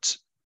input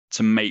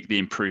to make the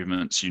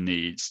improvements you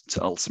need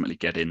to ultimately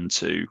get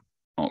into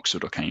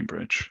Oxford or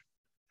Cambridge.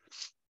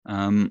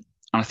 And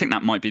I think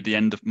that might be the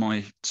end of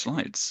my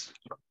slides.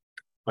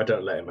 I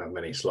don't let him have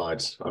many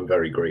slides. I'm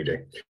very greedy.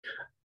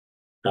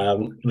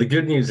 The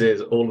good news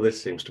is all of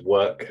this seems to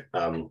work.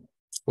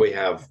 We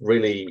have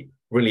really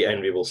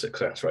enviable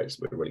success rates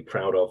that we're really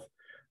proud of.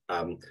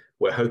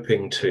 We're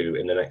hoping to,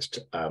 in the next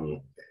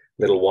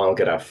little while,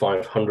 get our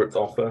 500th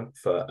offer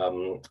for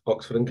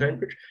Oxford and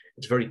Cambridge.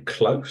 It's very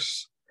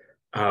close.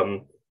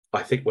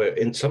 I think we're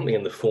in something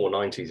in the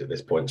 490s at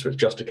this point, so it's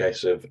just a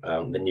case of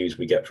the news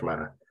we get from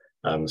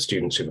our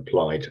students who've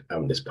applied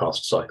this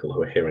past cycle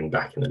who are hearing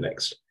back in the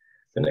next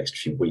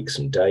few weeks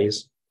and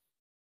days.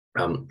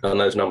 And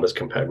those numbers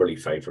compare really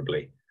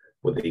favourably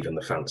with even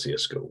the fancier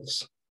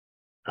schools.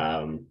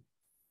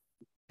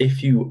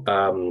 If you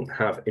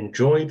have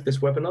enjoyed this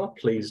webinar,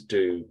 please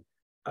do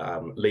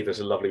leave us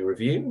a lovely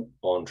review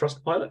on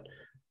Trustpilot.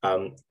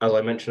 As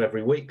I mention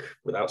every week,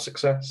 without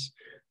success,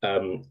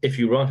 if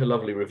you write a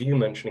lovely review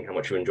mentioning how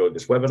much you enjoyed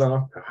this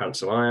webinar, how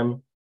handsome I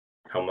am,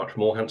 how much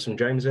more handsome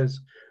James is,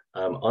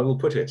 I will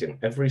put it in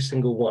every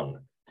single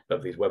one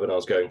of these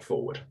webinars going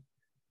forward.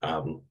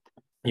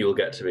 You will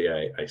get to be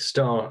a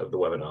star of the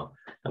webinar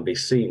and be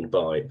seen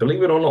by,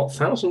 believe it or not,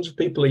 thousands of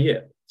people a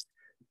year.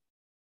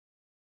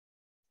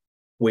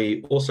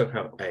 We also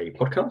have a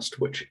podcast,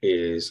 which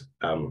is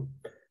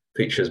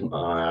features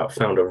our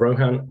founder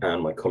Rohan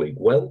and my colleague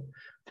Will.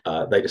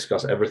 They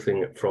discuss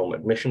everything from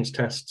admissions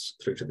tests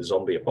through to the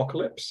zombie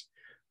apocalypse.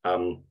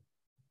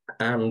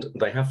 And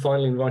they have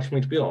finally invited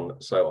me to be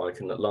on, so I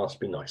can at last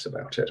be nice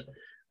about it.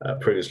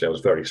 Previously, I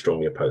was very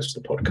strongly opposed to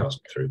the podcast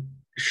through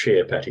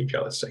sheer petty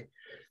jealousy.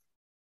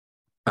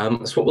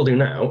 So what we'll do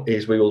now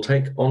is we will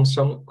take on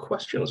some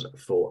questions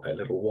for a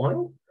little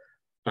while.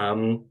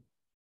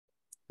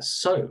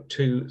 So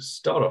to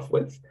start off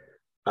with,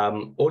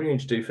 all you need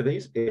to do for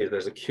these is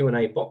there's a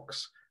Q&A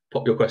box.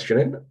 Pop your question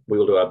in. We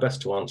will do our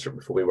best to answer it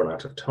before we run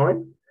out of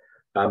time.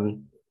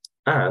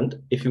 And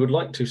if you would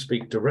like to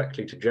speak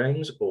directly to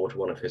James or to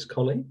one of his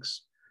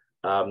colleagues,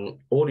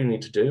 all you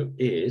need to do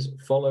is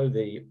follow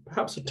the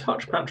perhaps a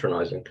touch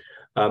patronizing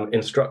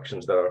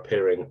instructions that are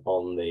appearing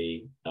on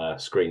the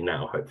screen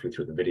now, hopefully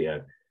through the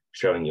video,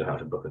 showing you how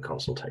to book a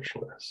consultation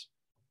with us.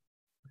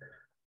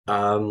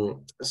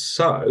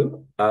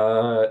 So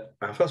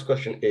our first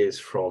question is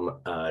from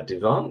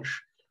Devansh.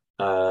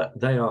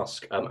 They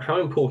ask, how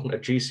important are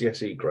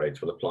GCSE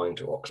grades when applying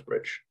to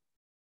Oxbridge?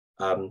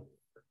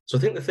 So I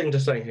think the thing to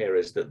say here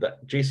is that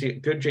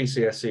good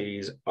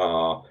GCSEs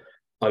are,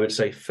 I would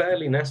say,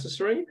 fairly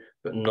necessary,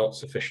 but not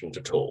sufficient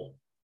at all.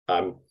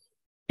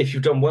 If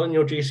you've done well in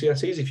your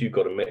GCSEs, if you've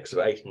got a mix of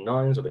 8 and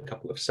 9s with a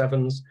couple of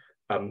 7s,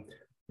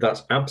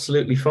 that's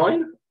absolutely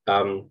fine.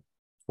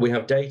 We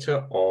have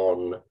data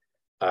on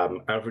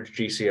average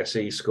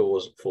GCSE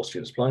scores for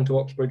students applying to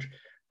Oxbridge,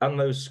 and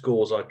those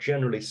scores are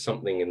generally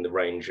something in the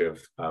range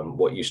of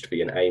what used to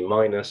be an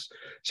A-,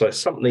 so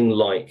something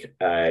like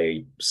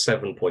a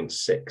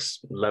 7.6,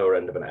 lower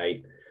end of an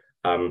 8.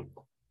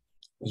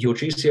 Your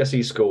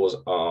GCSE scores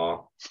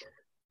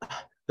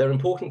they're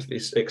important to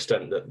the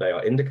extent that they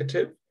are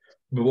indicative,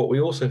 but what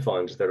we also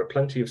find is there are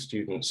plenty of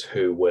students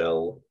who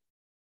will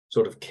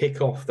sort of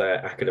kick off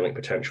their academic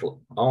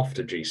potential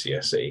after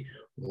GCSE,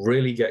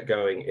 really get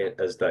going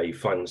as they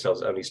find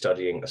themselves only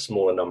studying a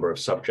smaller number of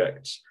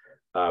subjects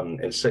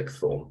in sixth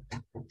form.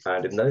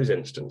 And in those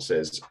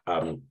instances,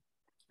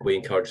 we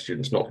encourage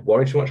students not to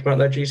worry too much about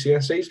their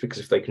GCSEs, because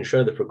if they can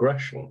show the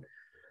progression,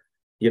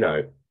 you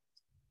know,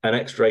 an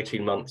extra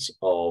 18 months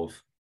of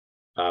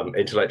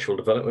intellectual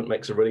development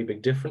makes a really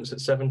big difference at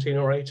 17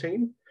 or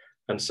 18.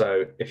 And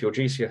so if your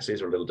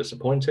GCSEs are a little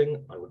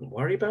disappointing, I wouldn't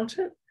worry about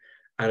it.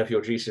 And if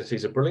your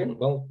GCSEs are brilliant,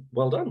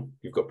 well done.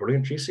 You've got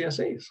brilliant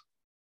GCSEs.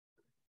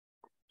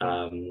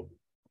 A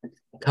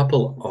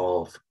couple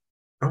of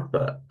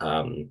other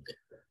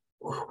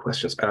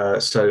questions.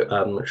 So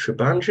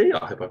Shubanji,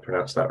 I hope I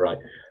pronounced that right,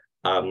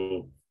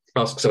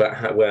 asks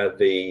about where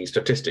the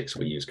statistics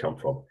we use come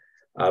from.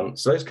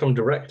 So those come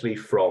directly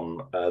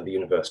from the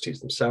universities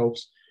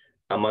themselves.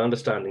 And my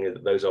understanding is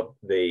that those are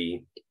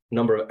the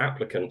number of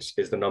applicants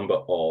is the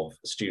number of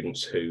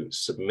students who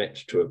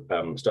submit to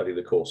study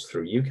the course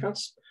through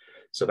UCAS.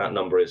 So that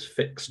number is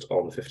fixed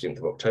on the 15th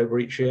of October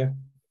each year.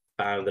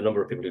 And the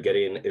number of people who get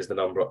in is the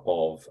number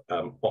of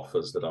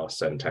offers that are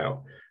sent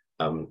out.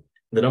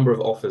 The number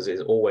of offers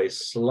is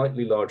always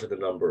slightly larger than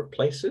the number of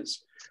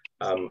places,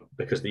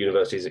 because the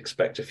universities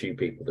expect a few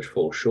people to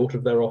fall short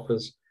of their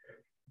offers.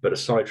 But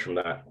aside from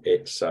that,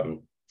 it's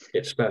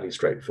fairly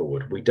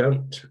straightforward. We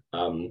don't,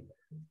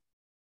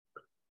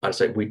 I'd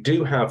say we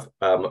do have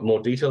more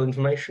detailed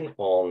information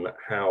on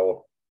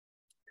how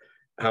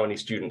many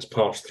students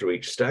pass through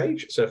each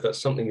stage. So if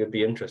that's something you'd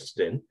be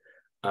interested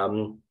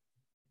in,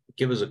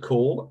 give us a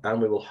call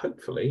and we will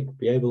hopefully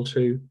be able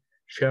to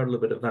share a little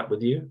bit of that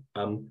with you.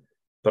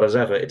 But as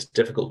ever, it's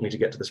difficult for me to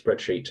get to the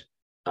spreadsheet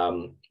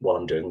while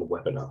I'm doing the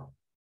webinar.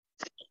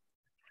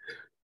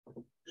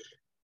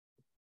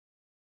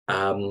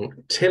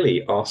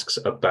 Tilly asks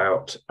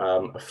about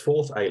a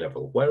fourth A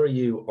level. Where are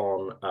you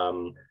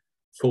on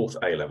fourth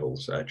A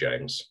levels,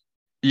 James?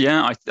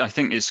 Yeah, I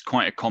think it's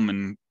quite a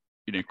common,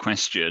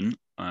 question,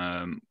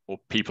 or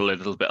people are a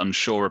little bit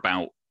unsure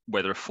about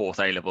whether a fourth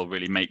A level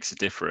really makes a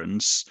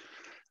difference.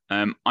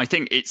 I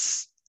think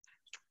it's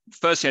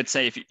firstly, I'd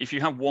say if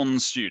you have one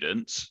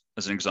student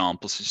as an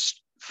example, so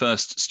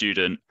first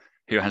student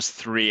who has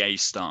 3 A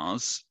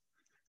stars,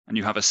 and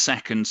you have a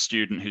second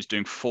student who's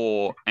doing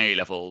 4 A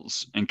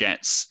levels and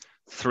gets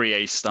 3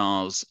 A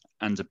stars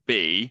and a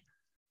B,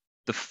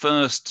 the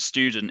first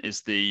student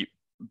is the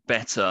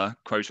better,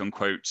 quote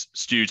unquote,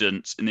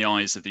 student in the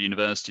eyes of the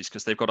universities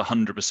because they've got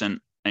 100%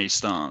 A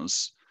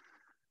stars.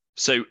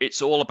 So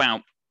it's all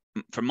about,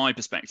 from my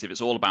perspective,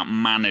 it's all about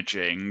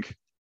managing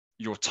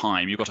your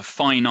time. You've got a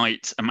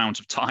finite amount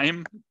of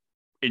time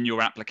in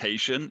your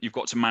application. You've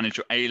got to manage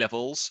your A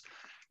levels.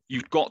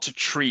 You've got to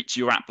treat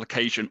your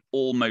application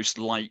almost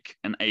like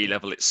an A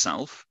level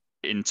itself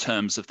in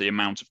terms of the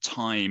amount of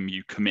time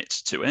you commit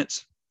to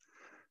it.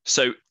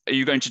 So are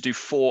you going to do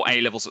 4 A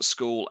levels at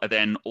school and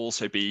then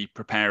also be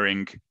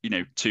preparing,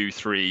 2,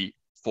 3,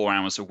 4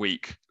 hours a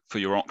week for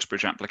your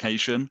Oxbridge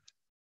application?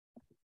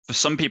 For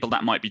some people,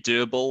 that might be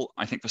doable.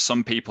 I think for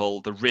some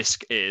people, the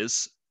risk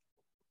is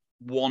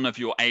one of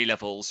your A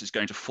levels is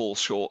going to fall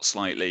short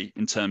slightly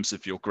in terms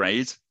of your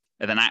grade,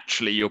 and then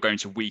actually you're going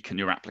to weaken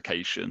your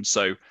application.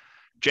 So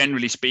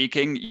generally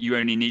speaking, you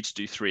only need to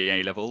do 3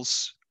 A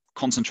levels,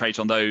 concentrate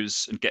on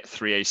those and get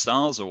 3 A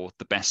stars or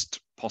the best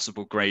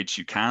possible grades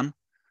you can.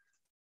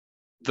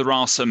 There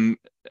are some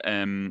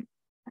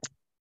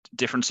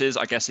differences,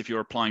 I guess, if you're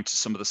applying to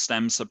some of the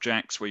STEM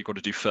subjects where you've got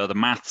to do further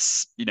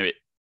maths, it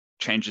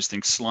changes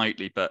things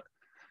slightly, but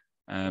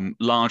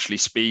largely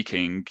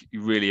speaking,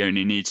 you really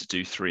only need to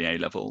do 3 A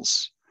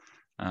levels.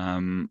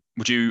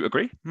 Would you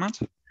agree, Matt?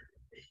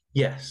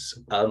 Yes,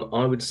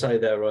 I would say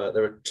there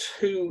are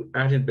 2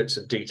 added bits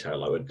of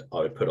detail I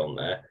would put on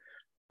there.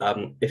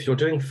 If you're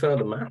doing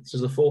further maths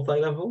as a fourth A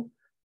level,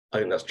 I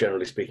think that's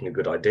generally speaking a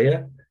good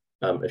idea.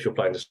 If you're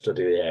planning to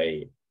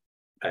study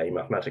a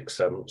mathematics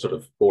sort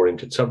of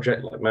oriented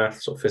subject like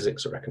maths or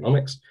physics or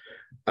economics.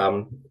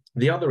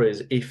 The other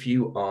is if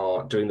you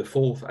are doing the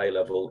fourth A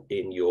level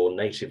in your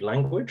native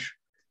language.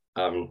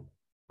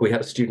 We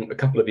had a student a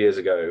couple of years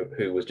ago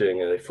who was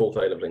doing a fourth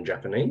A level in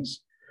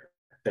Japanese.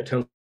 It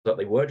turns out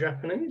they were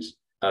Japanese.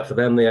 For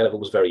them, the A level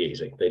was very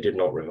easy. They did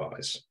not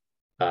revise.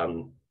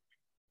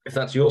 If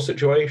that's your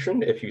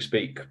situation, if you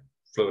speak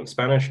fluent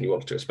Spanish and you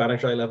want to do a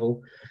Spanish A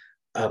level,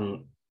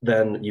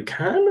 then you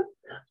can.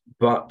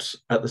 But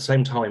at the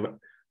same time,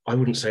 I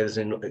wouldn't say there's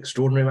an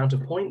extraordinary amount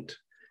of point.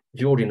 If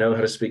you already know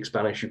how to speak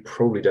Spanish, you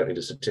probably don't need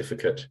a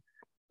certificate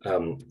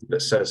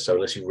that says so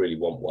unless you really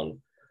want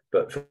one.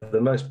 But for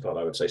the most part,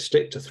 I would say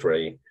stick to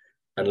 3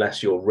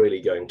 unless you're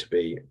really going to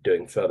be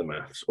doing further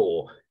maths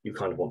or you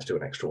kind of want to do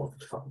an extra one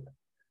for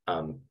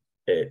fun.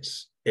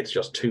 It's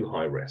just too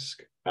high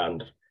risk.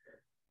 And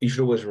you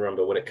should always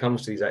remember when it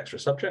comes to these extra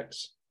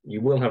subjects,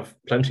 you will have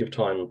plenty of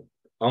time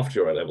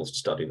after your A levels to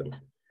study them.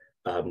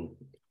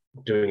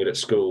 Doing it at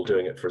school,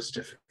 doing it for a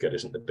certificate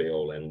isn't the be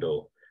all end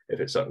all. If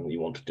it's something you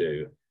want to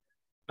do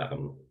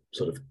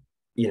sort of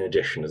in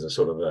addition as a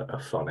sort of a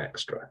fun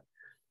extra.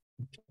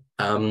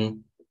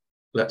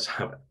 Let's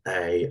have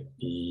a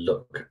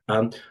look.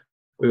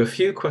 We have a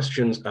few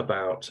questions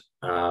about,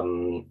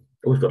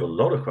 we've got a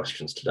lot of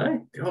questions today.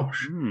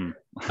 Gosh.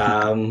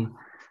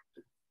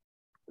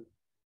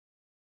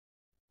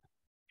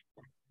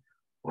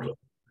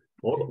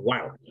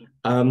 Wow.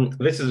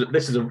 This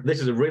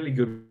is a really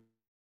good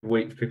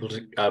week for people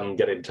to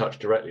get in touch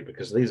directly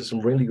because these are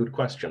some really good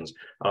questions.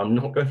 I'm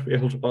not going to be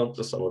able to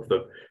answer some of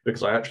them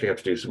because I actually have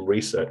to do some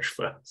research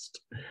first.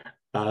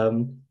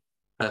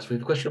 So we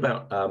have a question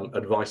about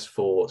advice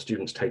for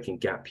students taking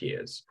gap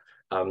years.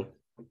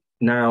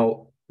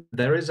 Now,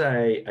 there is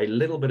a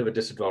little bit of a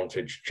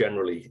disadvantage,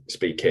 generally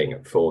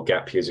speaking, for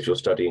gap years if you're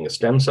studying a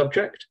STEM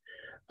subject.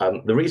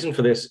 The reason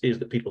for this is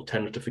that people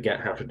tend to forget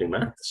how to do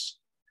maths.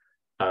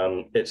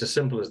 It's as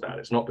simple as that.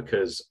 It's not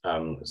because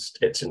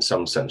it's in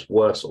some sense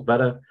worse or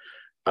better.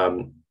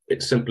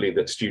 It's simply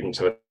that students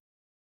have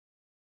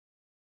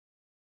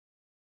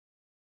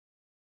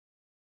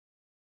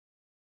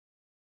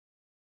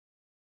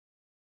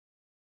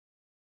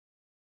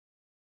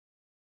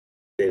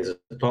is,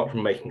 apart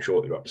from making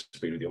sure that you're up to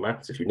speed with your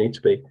maths if you need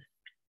to be,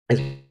 is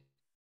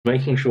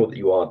making sure that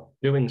you are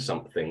doing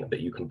something that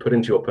you can put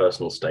into your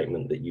personal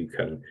statement that you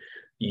can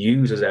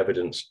use as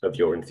evidence of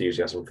your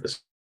enthusiasm for this.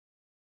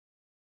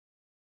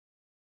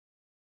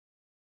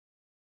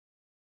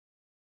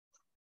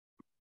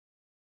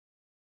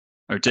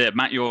 Oh dear,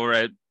 Matt,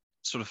 your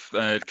sort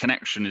of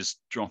connection is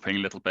dropping a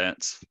little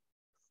bit.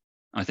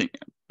 I think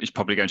it's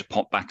probably going to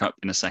pop back up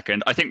in a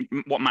second. I think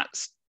what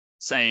Matt's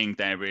saying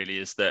there really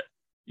is that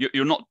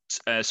you're not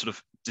sort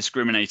of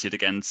discriminated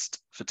against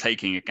for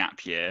taking a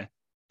gap year,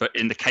 but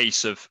in the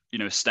case of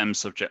a STEM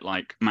subject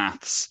like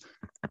maths,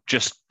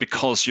 just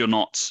because you're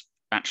not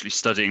actually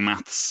studying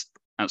maths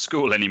at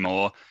school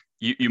anymore,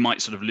 you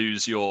might sort of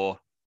lose your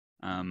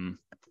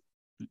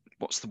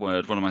what's the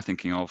word? What am I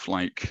thinking of?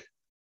 Like,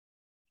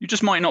 you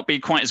just might not be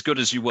quite as good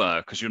as you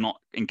were because you're not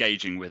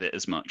engaging with it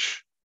as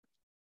much.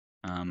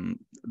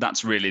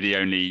 That's really the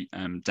only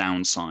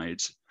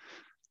downside.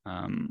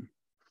 And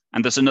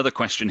there's another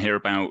question here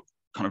about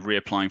kind of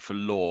reapplying for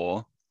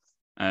law.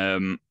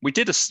 We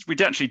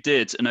actually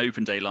did an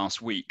open day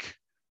last week,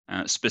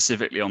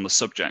 specifically on the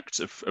subject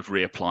of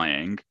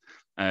reapplying.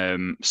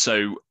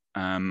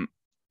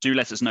 Do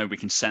let us know. We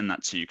can send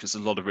that to you because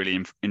there's a lot of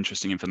really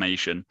interesting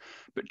information.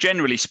 But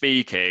generally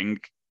speaking,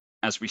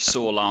 as we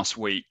saw last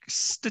week,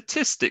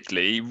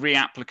 statistically,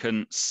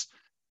 reapplicants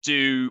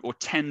do or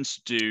tend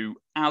to do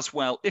as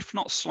well, if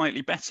not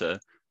slightly better,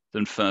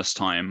 than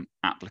first-time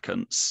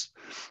applicants.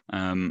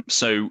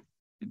 So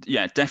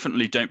yeah,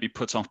 definitely don't be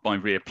put off by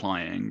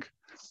reapplying.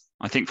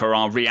 I think for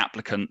our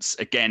reapplicants,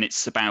 again,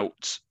 it's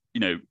about,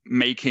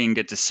 making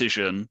a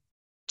decision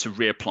to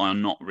reapply or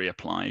not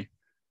reapply.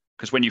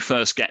 Because when you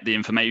first get the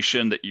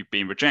information that you've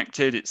been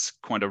rejected, it's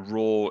quite a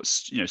raw,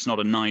 it's not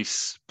a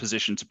nice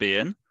position to be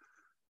in.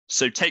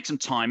 So take some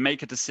time,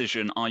 make a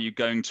decision. Are you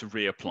going to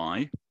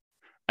reapply?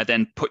 And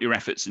then put your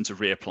efforts into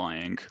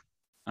reapplying.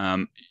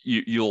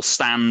 You'll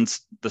stand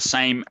the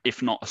same,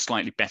 if not a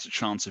slightly better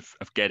chance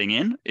of getting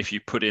in if you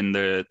put in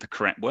the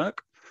correct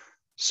work.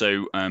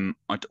 So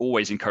I'd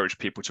always encourage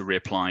people to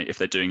reapply if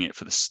they're doing it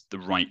for the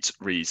right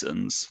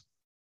reasons.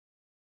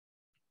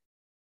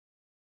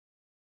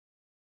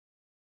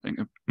 I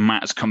think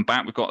Matt has come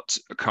back.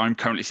 I'm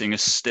currently seeing a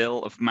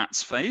still of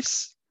Matt's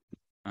face.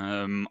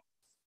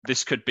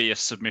 This could be a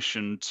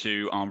submission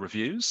to our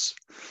reviews.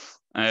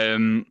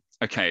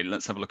 Okay,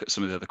 let's have a look at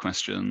some of the other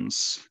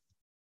questions.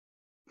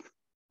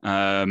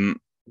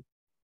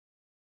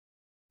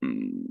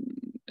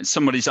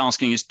 Somebody's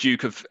asking, is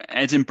Duke of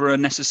Edinburgh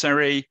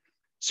necessary?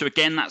 So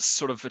again, that's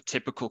sort of a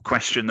typical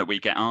question that we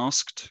get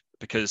asked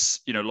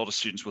because, a lot of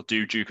students will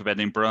do Duke of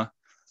Edinburgh.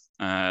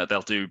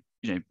 They'll do,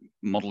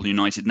 Model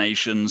United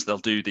Nations. They'll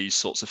do these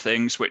sorts of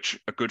things, which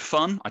are good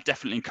fun. I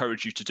definitely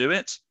encourage you to do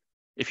it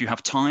if you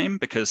have time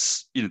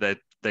because,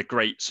 they're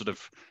great sort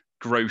of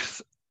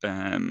growth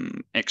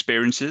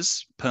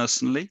experiences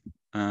personally.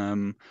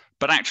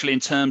 But actually, in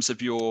terms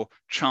of your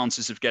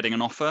chances of getting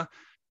an offer,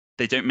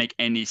 they don't make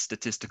any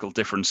statistical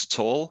difference at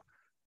all.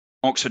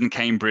 Oxford and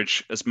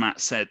Cambridge, as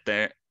Matt said,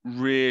 they're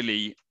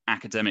really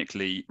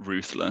academically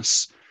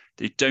ruthless.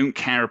 They don't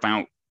care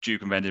about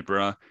Duke of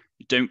Edinburgh.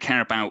 You don't care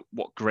about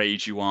what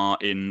grade you are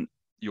in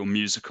your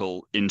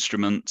musical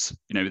instrument.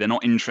 They're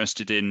not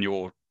interested in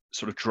your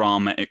sort of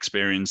drama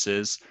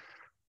experiences.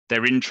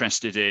 They're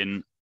interested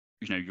in,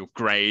 your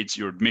grades,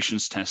 your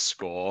admissions test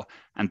score,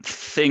 and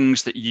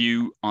things that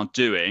you are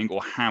doing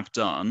or have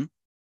done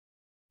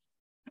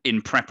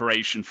in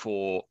preparation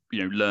for,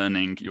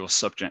 learning your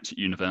subject at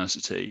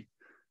university.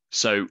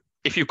 So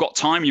if you've got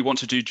time, you want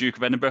to do Duke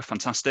of Edinburgh,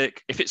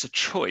 fantastic. If it's a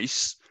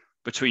choice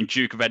between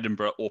Duke of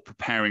Edinburgh or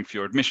preparing for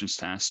your admissions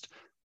test,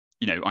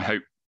 I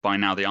hope by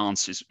now the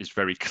answer is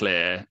very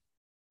clear.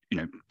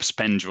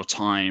 Spend your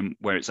time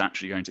where it's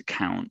actually going to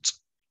count.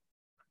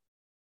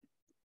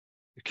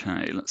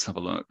 Okay, let's have a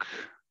look.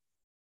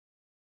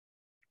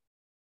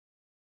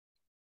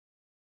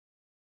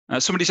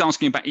 Somebody's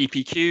asking about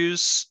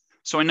EPQs.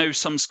 So I know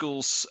some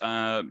schools,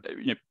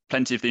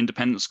 plenty of the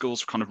independent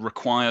schools kind of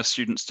require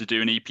students to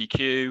do an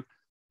EPQ,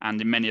 and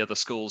in many other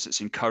schools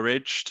it's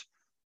encouraged.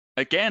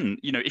 Again,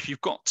 if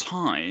you've got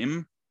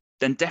time,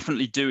 then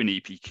definitely do an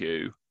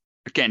EPQ.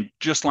 Again,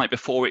 just like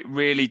before, it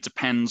really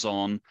depends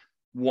on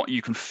what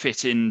you can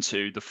fit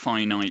into the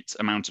finite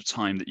amount of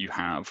time that you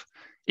have.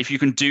 If you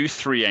can do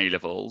 3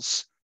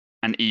 A-levels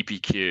and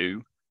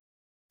EPQ,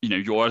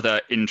 your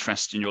other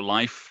interest in your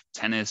life,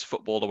 tennis,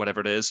 football, or whatever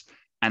it is,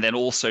 and then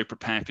also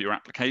prepare for your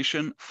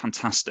application,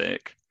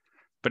 fantastic.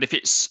 But if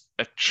it's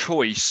a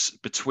choice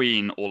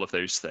between all of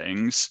those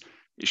things,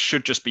 it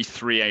should just be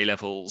 3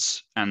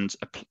 A-levels and,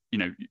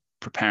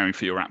 preparing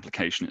for your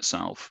application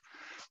itself.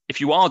 If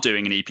you are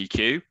doing an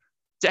EPQ,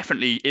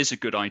 definitely is a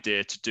good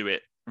idea to do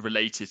it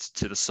related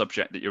to the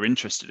subject that you're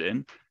interested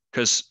in,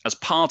 because as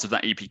part of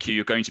that EPQ,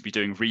 you're going to be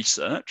doing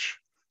research.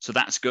 So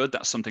that's good.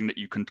 That's something that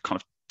you can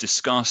kind of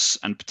discuss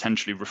and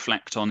potentially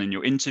reflect on in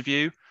your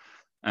interview.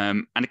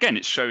 And again,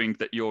 it's showing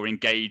that you're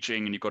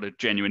engaging and you've got a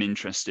genuine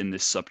interest in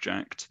this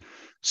subject.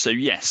 So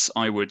yes,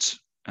 I would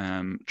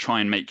try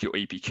and make your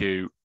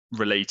EPQ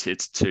related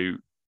to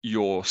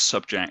your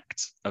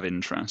subject of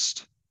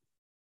interest.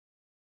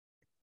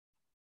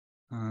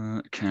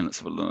 Okay, let's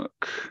have a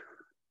look.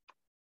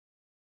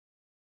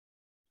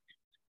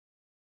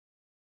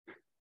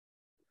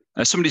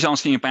 Somebody's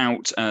asking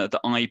about the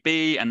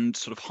IB and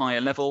sort of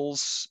higher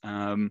levels.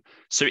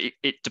 So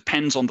it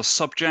depends on the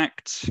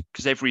subject,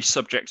 because every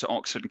subject at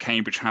Oxford and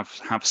Cambridge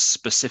have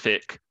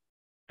specific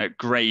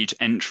grade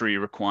entry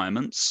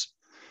requirements.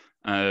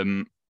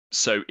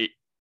 So it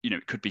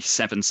could be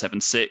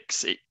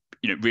 776. It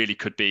really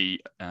could be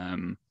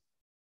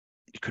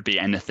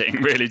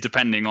anything really,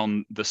 depending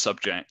on the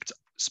subject.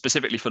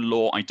 Specifically for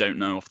law, I don't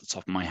know off the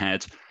top of my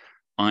head.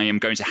 I am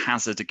going to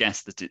hazard a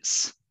guess that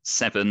it's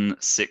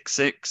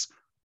 766.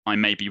 I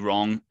may be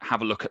wrong.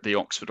 Have a look at the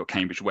Oxford or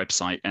Cambridge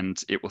website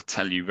and it will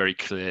tell you very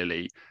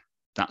clearly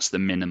that's the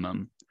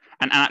minimum.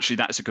 And actually,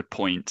 that's a good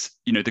point.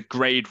 You know, the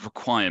grade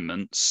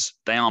requirements,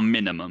 they are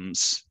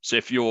minimums. So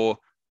if your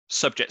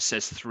subject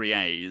says 3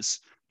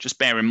 A's, just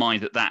bear in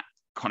mind that that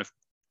kind of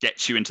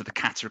gets you into the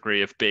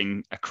category of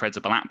being a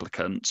credible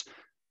applicant,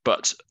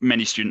 but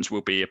many students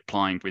will be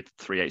applying with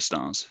 3 A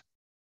stars.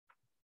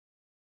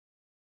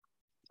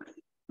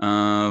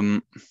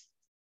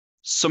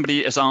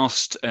 Somebody has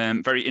asked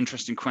a very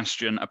interesting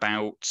question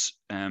about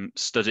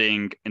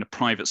studying in a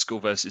private school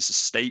versus a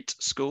state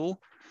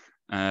school.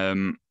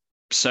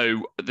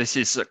 So this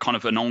is a kind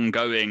of an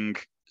ongoing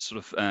sort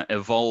of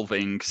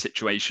evolving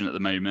situation at the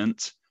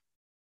moment.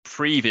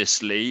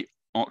 Previously,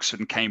 Oxford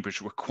and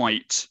Cambridge were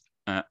quite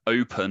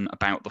open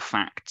about the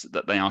fact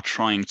that they are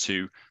trying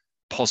to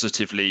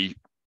positively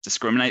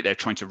discriminate. They're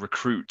trying to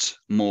recruit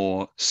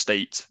more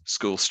state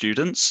school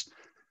students.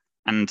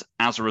 And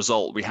as a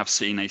result, we have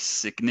seen a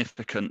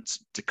significant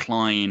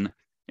decline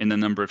in the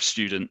number of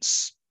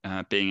students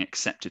being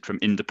accepted from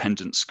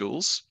independent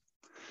schools.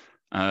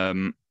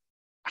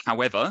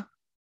 However,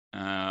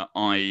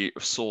 I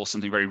saw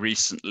something very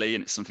recently,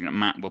 and it's something that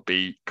Matt will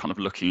be kind of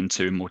looking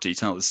into in more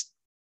detail as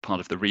part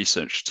of the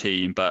research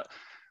team. But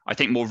I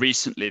think more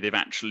recently, they've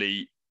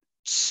actually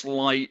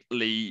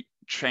slightly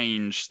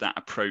changed that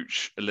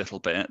approach a little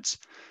bit.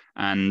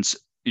 And,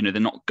 you know,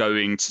 they're not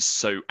going to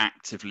so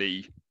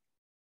actively,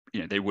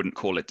 you know, they wouldn't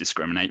call it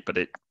discriminate, but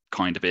it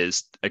kind of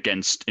is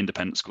against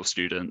independent school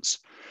students.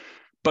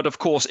 But of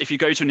course, if you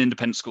go to an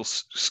independent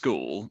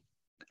school,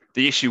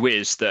 the issue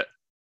is that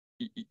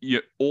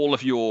all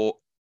of your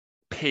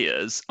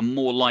peers are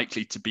more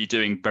likely to be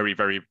doing very,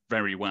 very,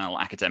 very well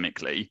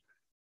academically,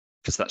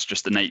 because that's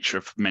just the nature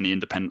of many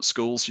independent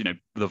schools. You know,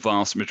 the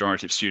vast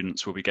majority of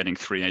students will be getting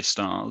 3 A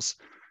stars.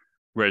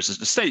 Whereas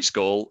as a state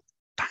school,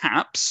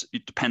 perhaps,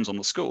 it depends on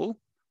the school,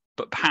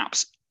 but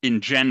perhaps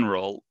in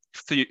general,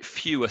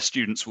 fewer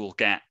students will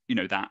get, you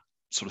know, that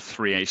sort of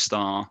 3 A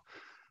star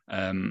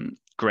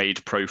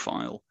grade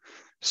profile.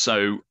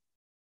 So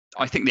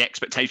I think the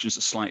expectations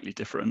are slightly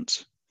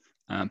different.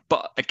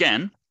 But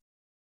again,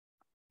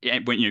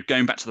 when you're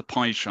going back to the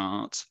pie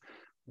chart,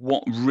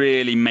 what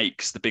really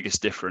makes the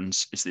biggest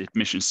difference is the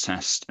admissions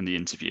test and the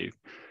interview.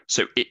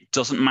 So it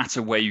doesn't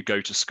matter where you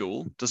go to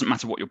school, doesn't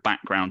matter what your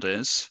background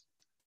is.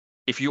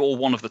 If you're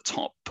one of the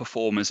top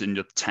performers in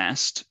your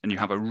test and you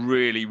have a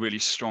really, really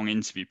strong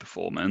interview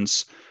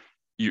performance,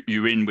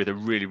 you're in with a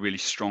really, really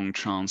strong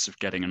chance of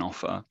getting an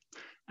offer.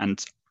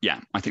 And yeah,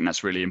 I think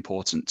that's really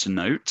important to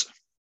note.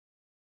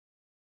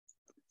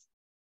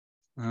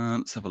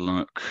 Let's have a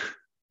look.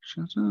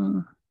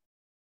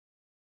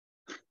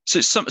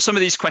 So some of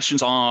these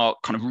questions are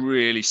kind of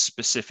really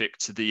specific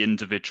to the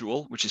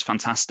individual, which is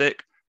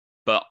fantastic.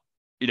 But,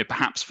 you know,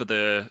 perhaps for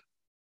the,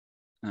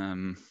 you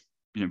know,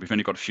 we've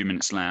only got a few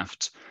minutes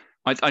left.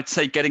 I'd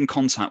say get in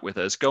contact with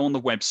us. Go on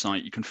the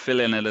website. You can fill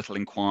in a little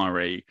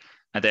inquiry,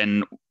 and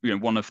then, you know,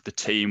 one of the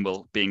team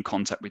will be in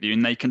contact with you,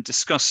 and they can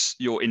discuss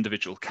your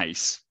individual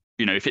case.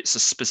 You know, if it's a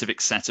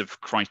specific set of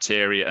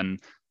criteria and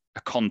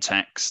a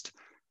context,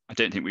 I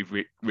don't think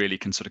we really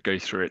can sort of go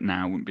through it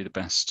now. Wouldn't be the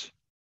best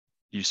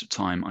use of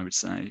time, I would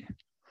say.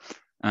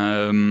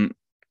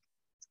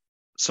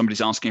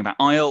 Somebody's asking about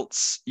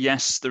IELTS.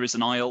 Yes, there is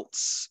an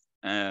IELTS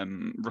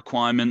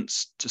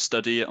requirements to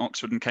study at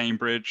Oxford and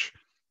Cambridge.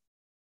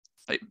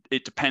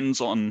 It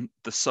depends on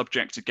the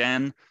subject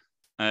again.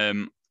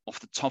 Off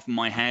the top of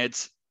my head,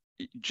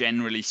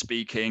 generally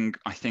speaking,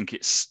 I think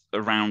it's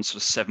around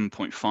sort of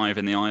 7.5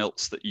 in the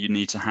IELTS that you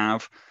need to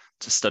have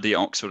to study at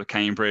Oxford or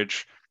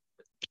Cambridge,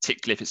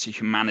 particularly if it's a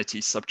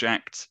humanities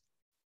subject.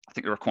 I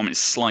think the requirement is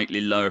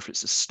slightly lower if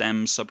it's a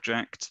STEM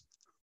subject.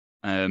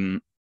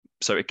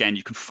 So again,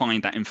 you can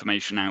find that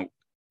information out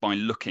by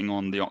looking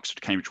on the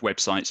Oxford Cambridge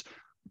websites,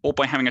 or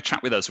by having a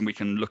chat with us, and we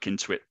can look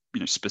into it, you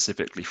know,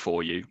 specifically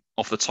for you.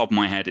 Off the top of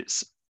my head,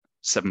 it's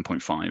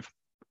 7.5.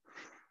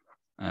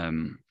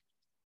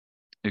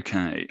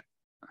 Okay.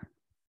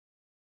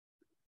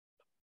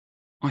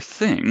 I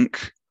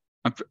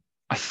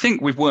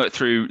think we've worked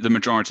through the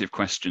majority of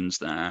questions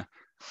there.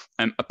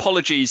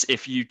 Apologies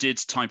if you did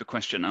type a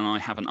question and I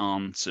haven't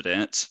answered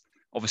it.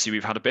 Obviously,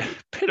 we've had a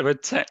bit of a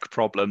tech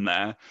problem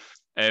there.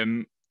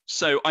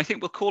 So I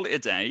think we'll call it a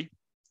day.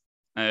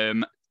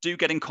 Do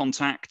get in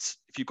contact.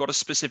 If you've got a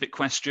specific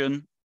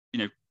question,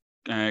 you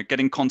know, get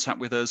in contact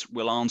with us.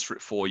 We'll answer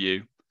it for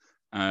you.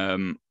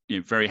 You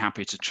know, very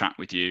happy to chat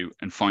with you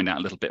and find out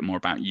a little bit more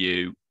about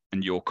you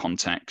and your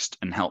context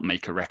and help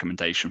make a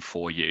recommendation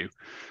for you.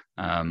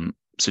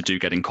 So do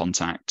get in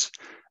contact.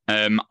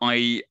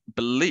 I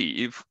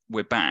believe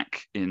we're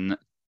back in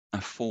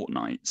a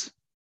fortnight,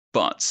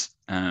 but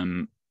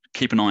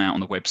keep an eye out on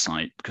the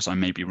website because I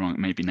may be wrong,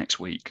 maybe next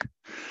week,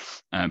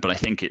 but I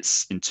think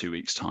it's in 2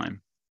 weeks'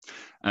 time.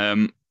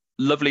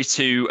 Lovely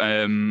to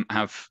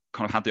have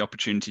kind of had the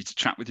opportunity to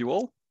chat with you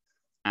all,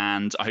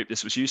 and I hope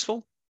this was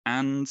useful.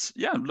 And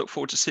yeah, look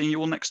forward to seeing you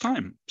all next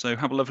time. So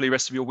have a lovely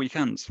rest of your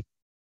weekend.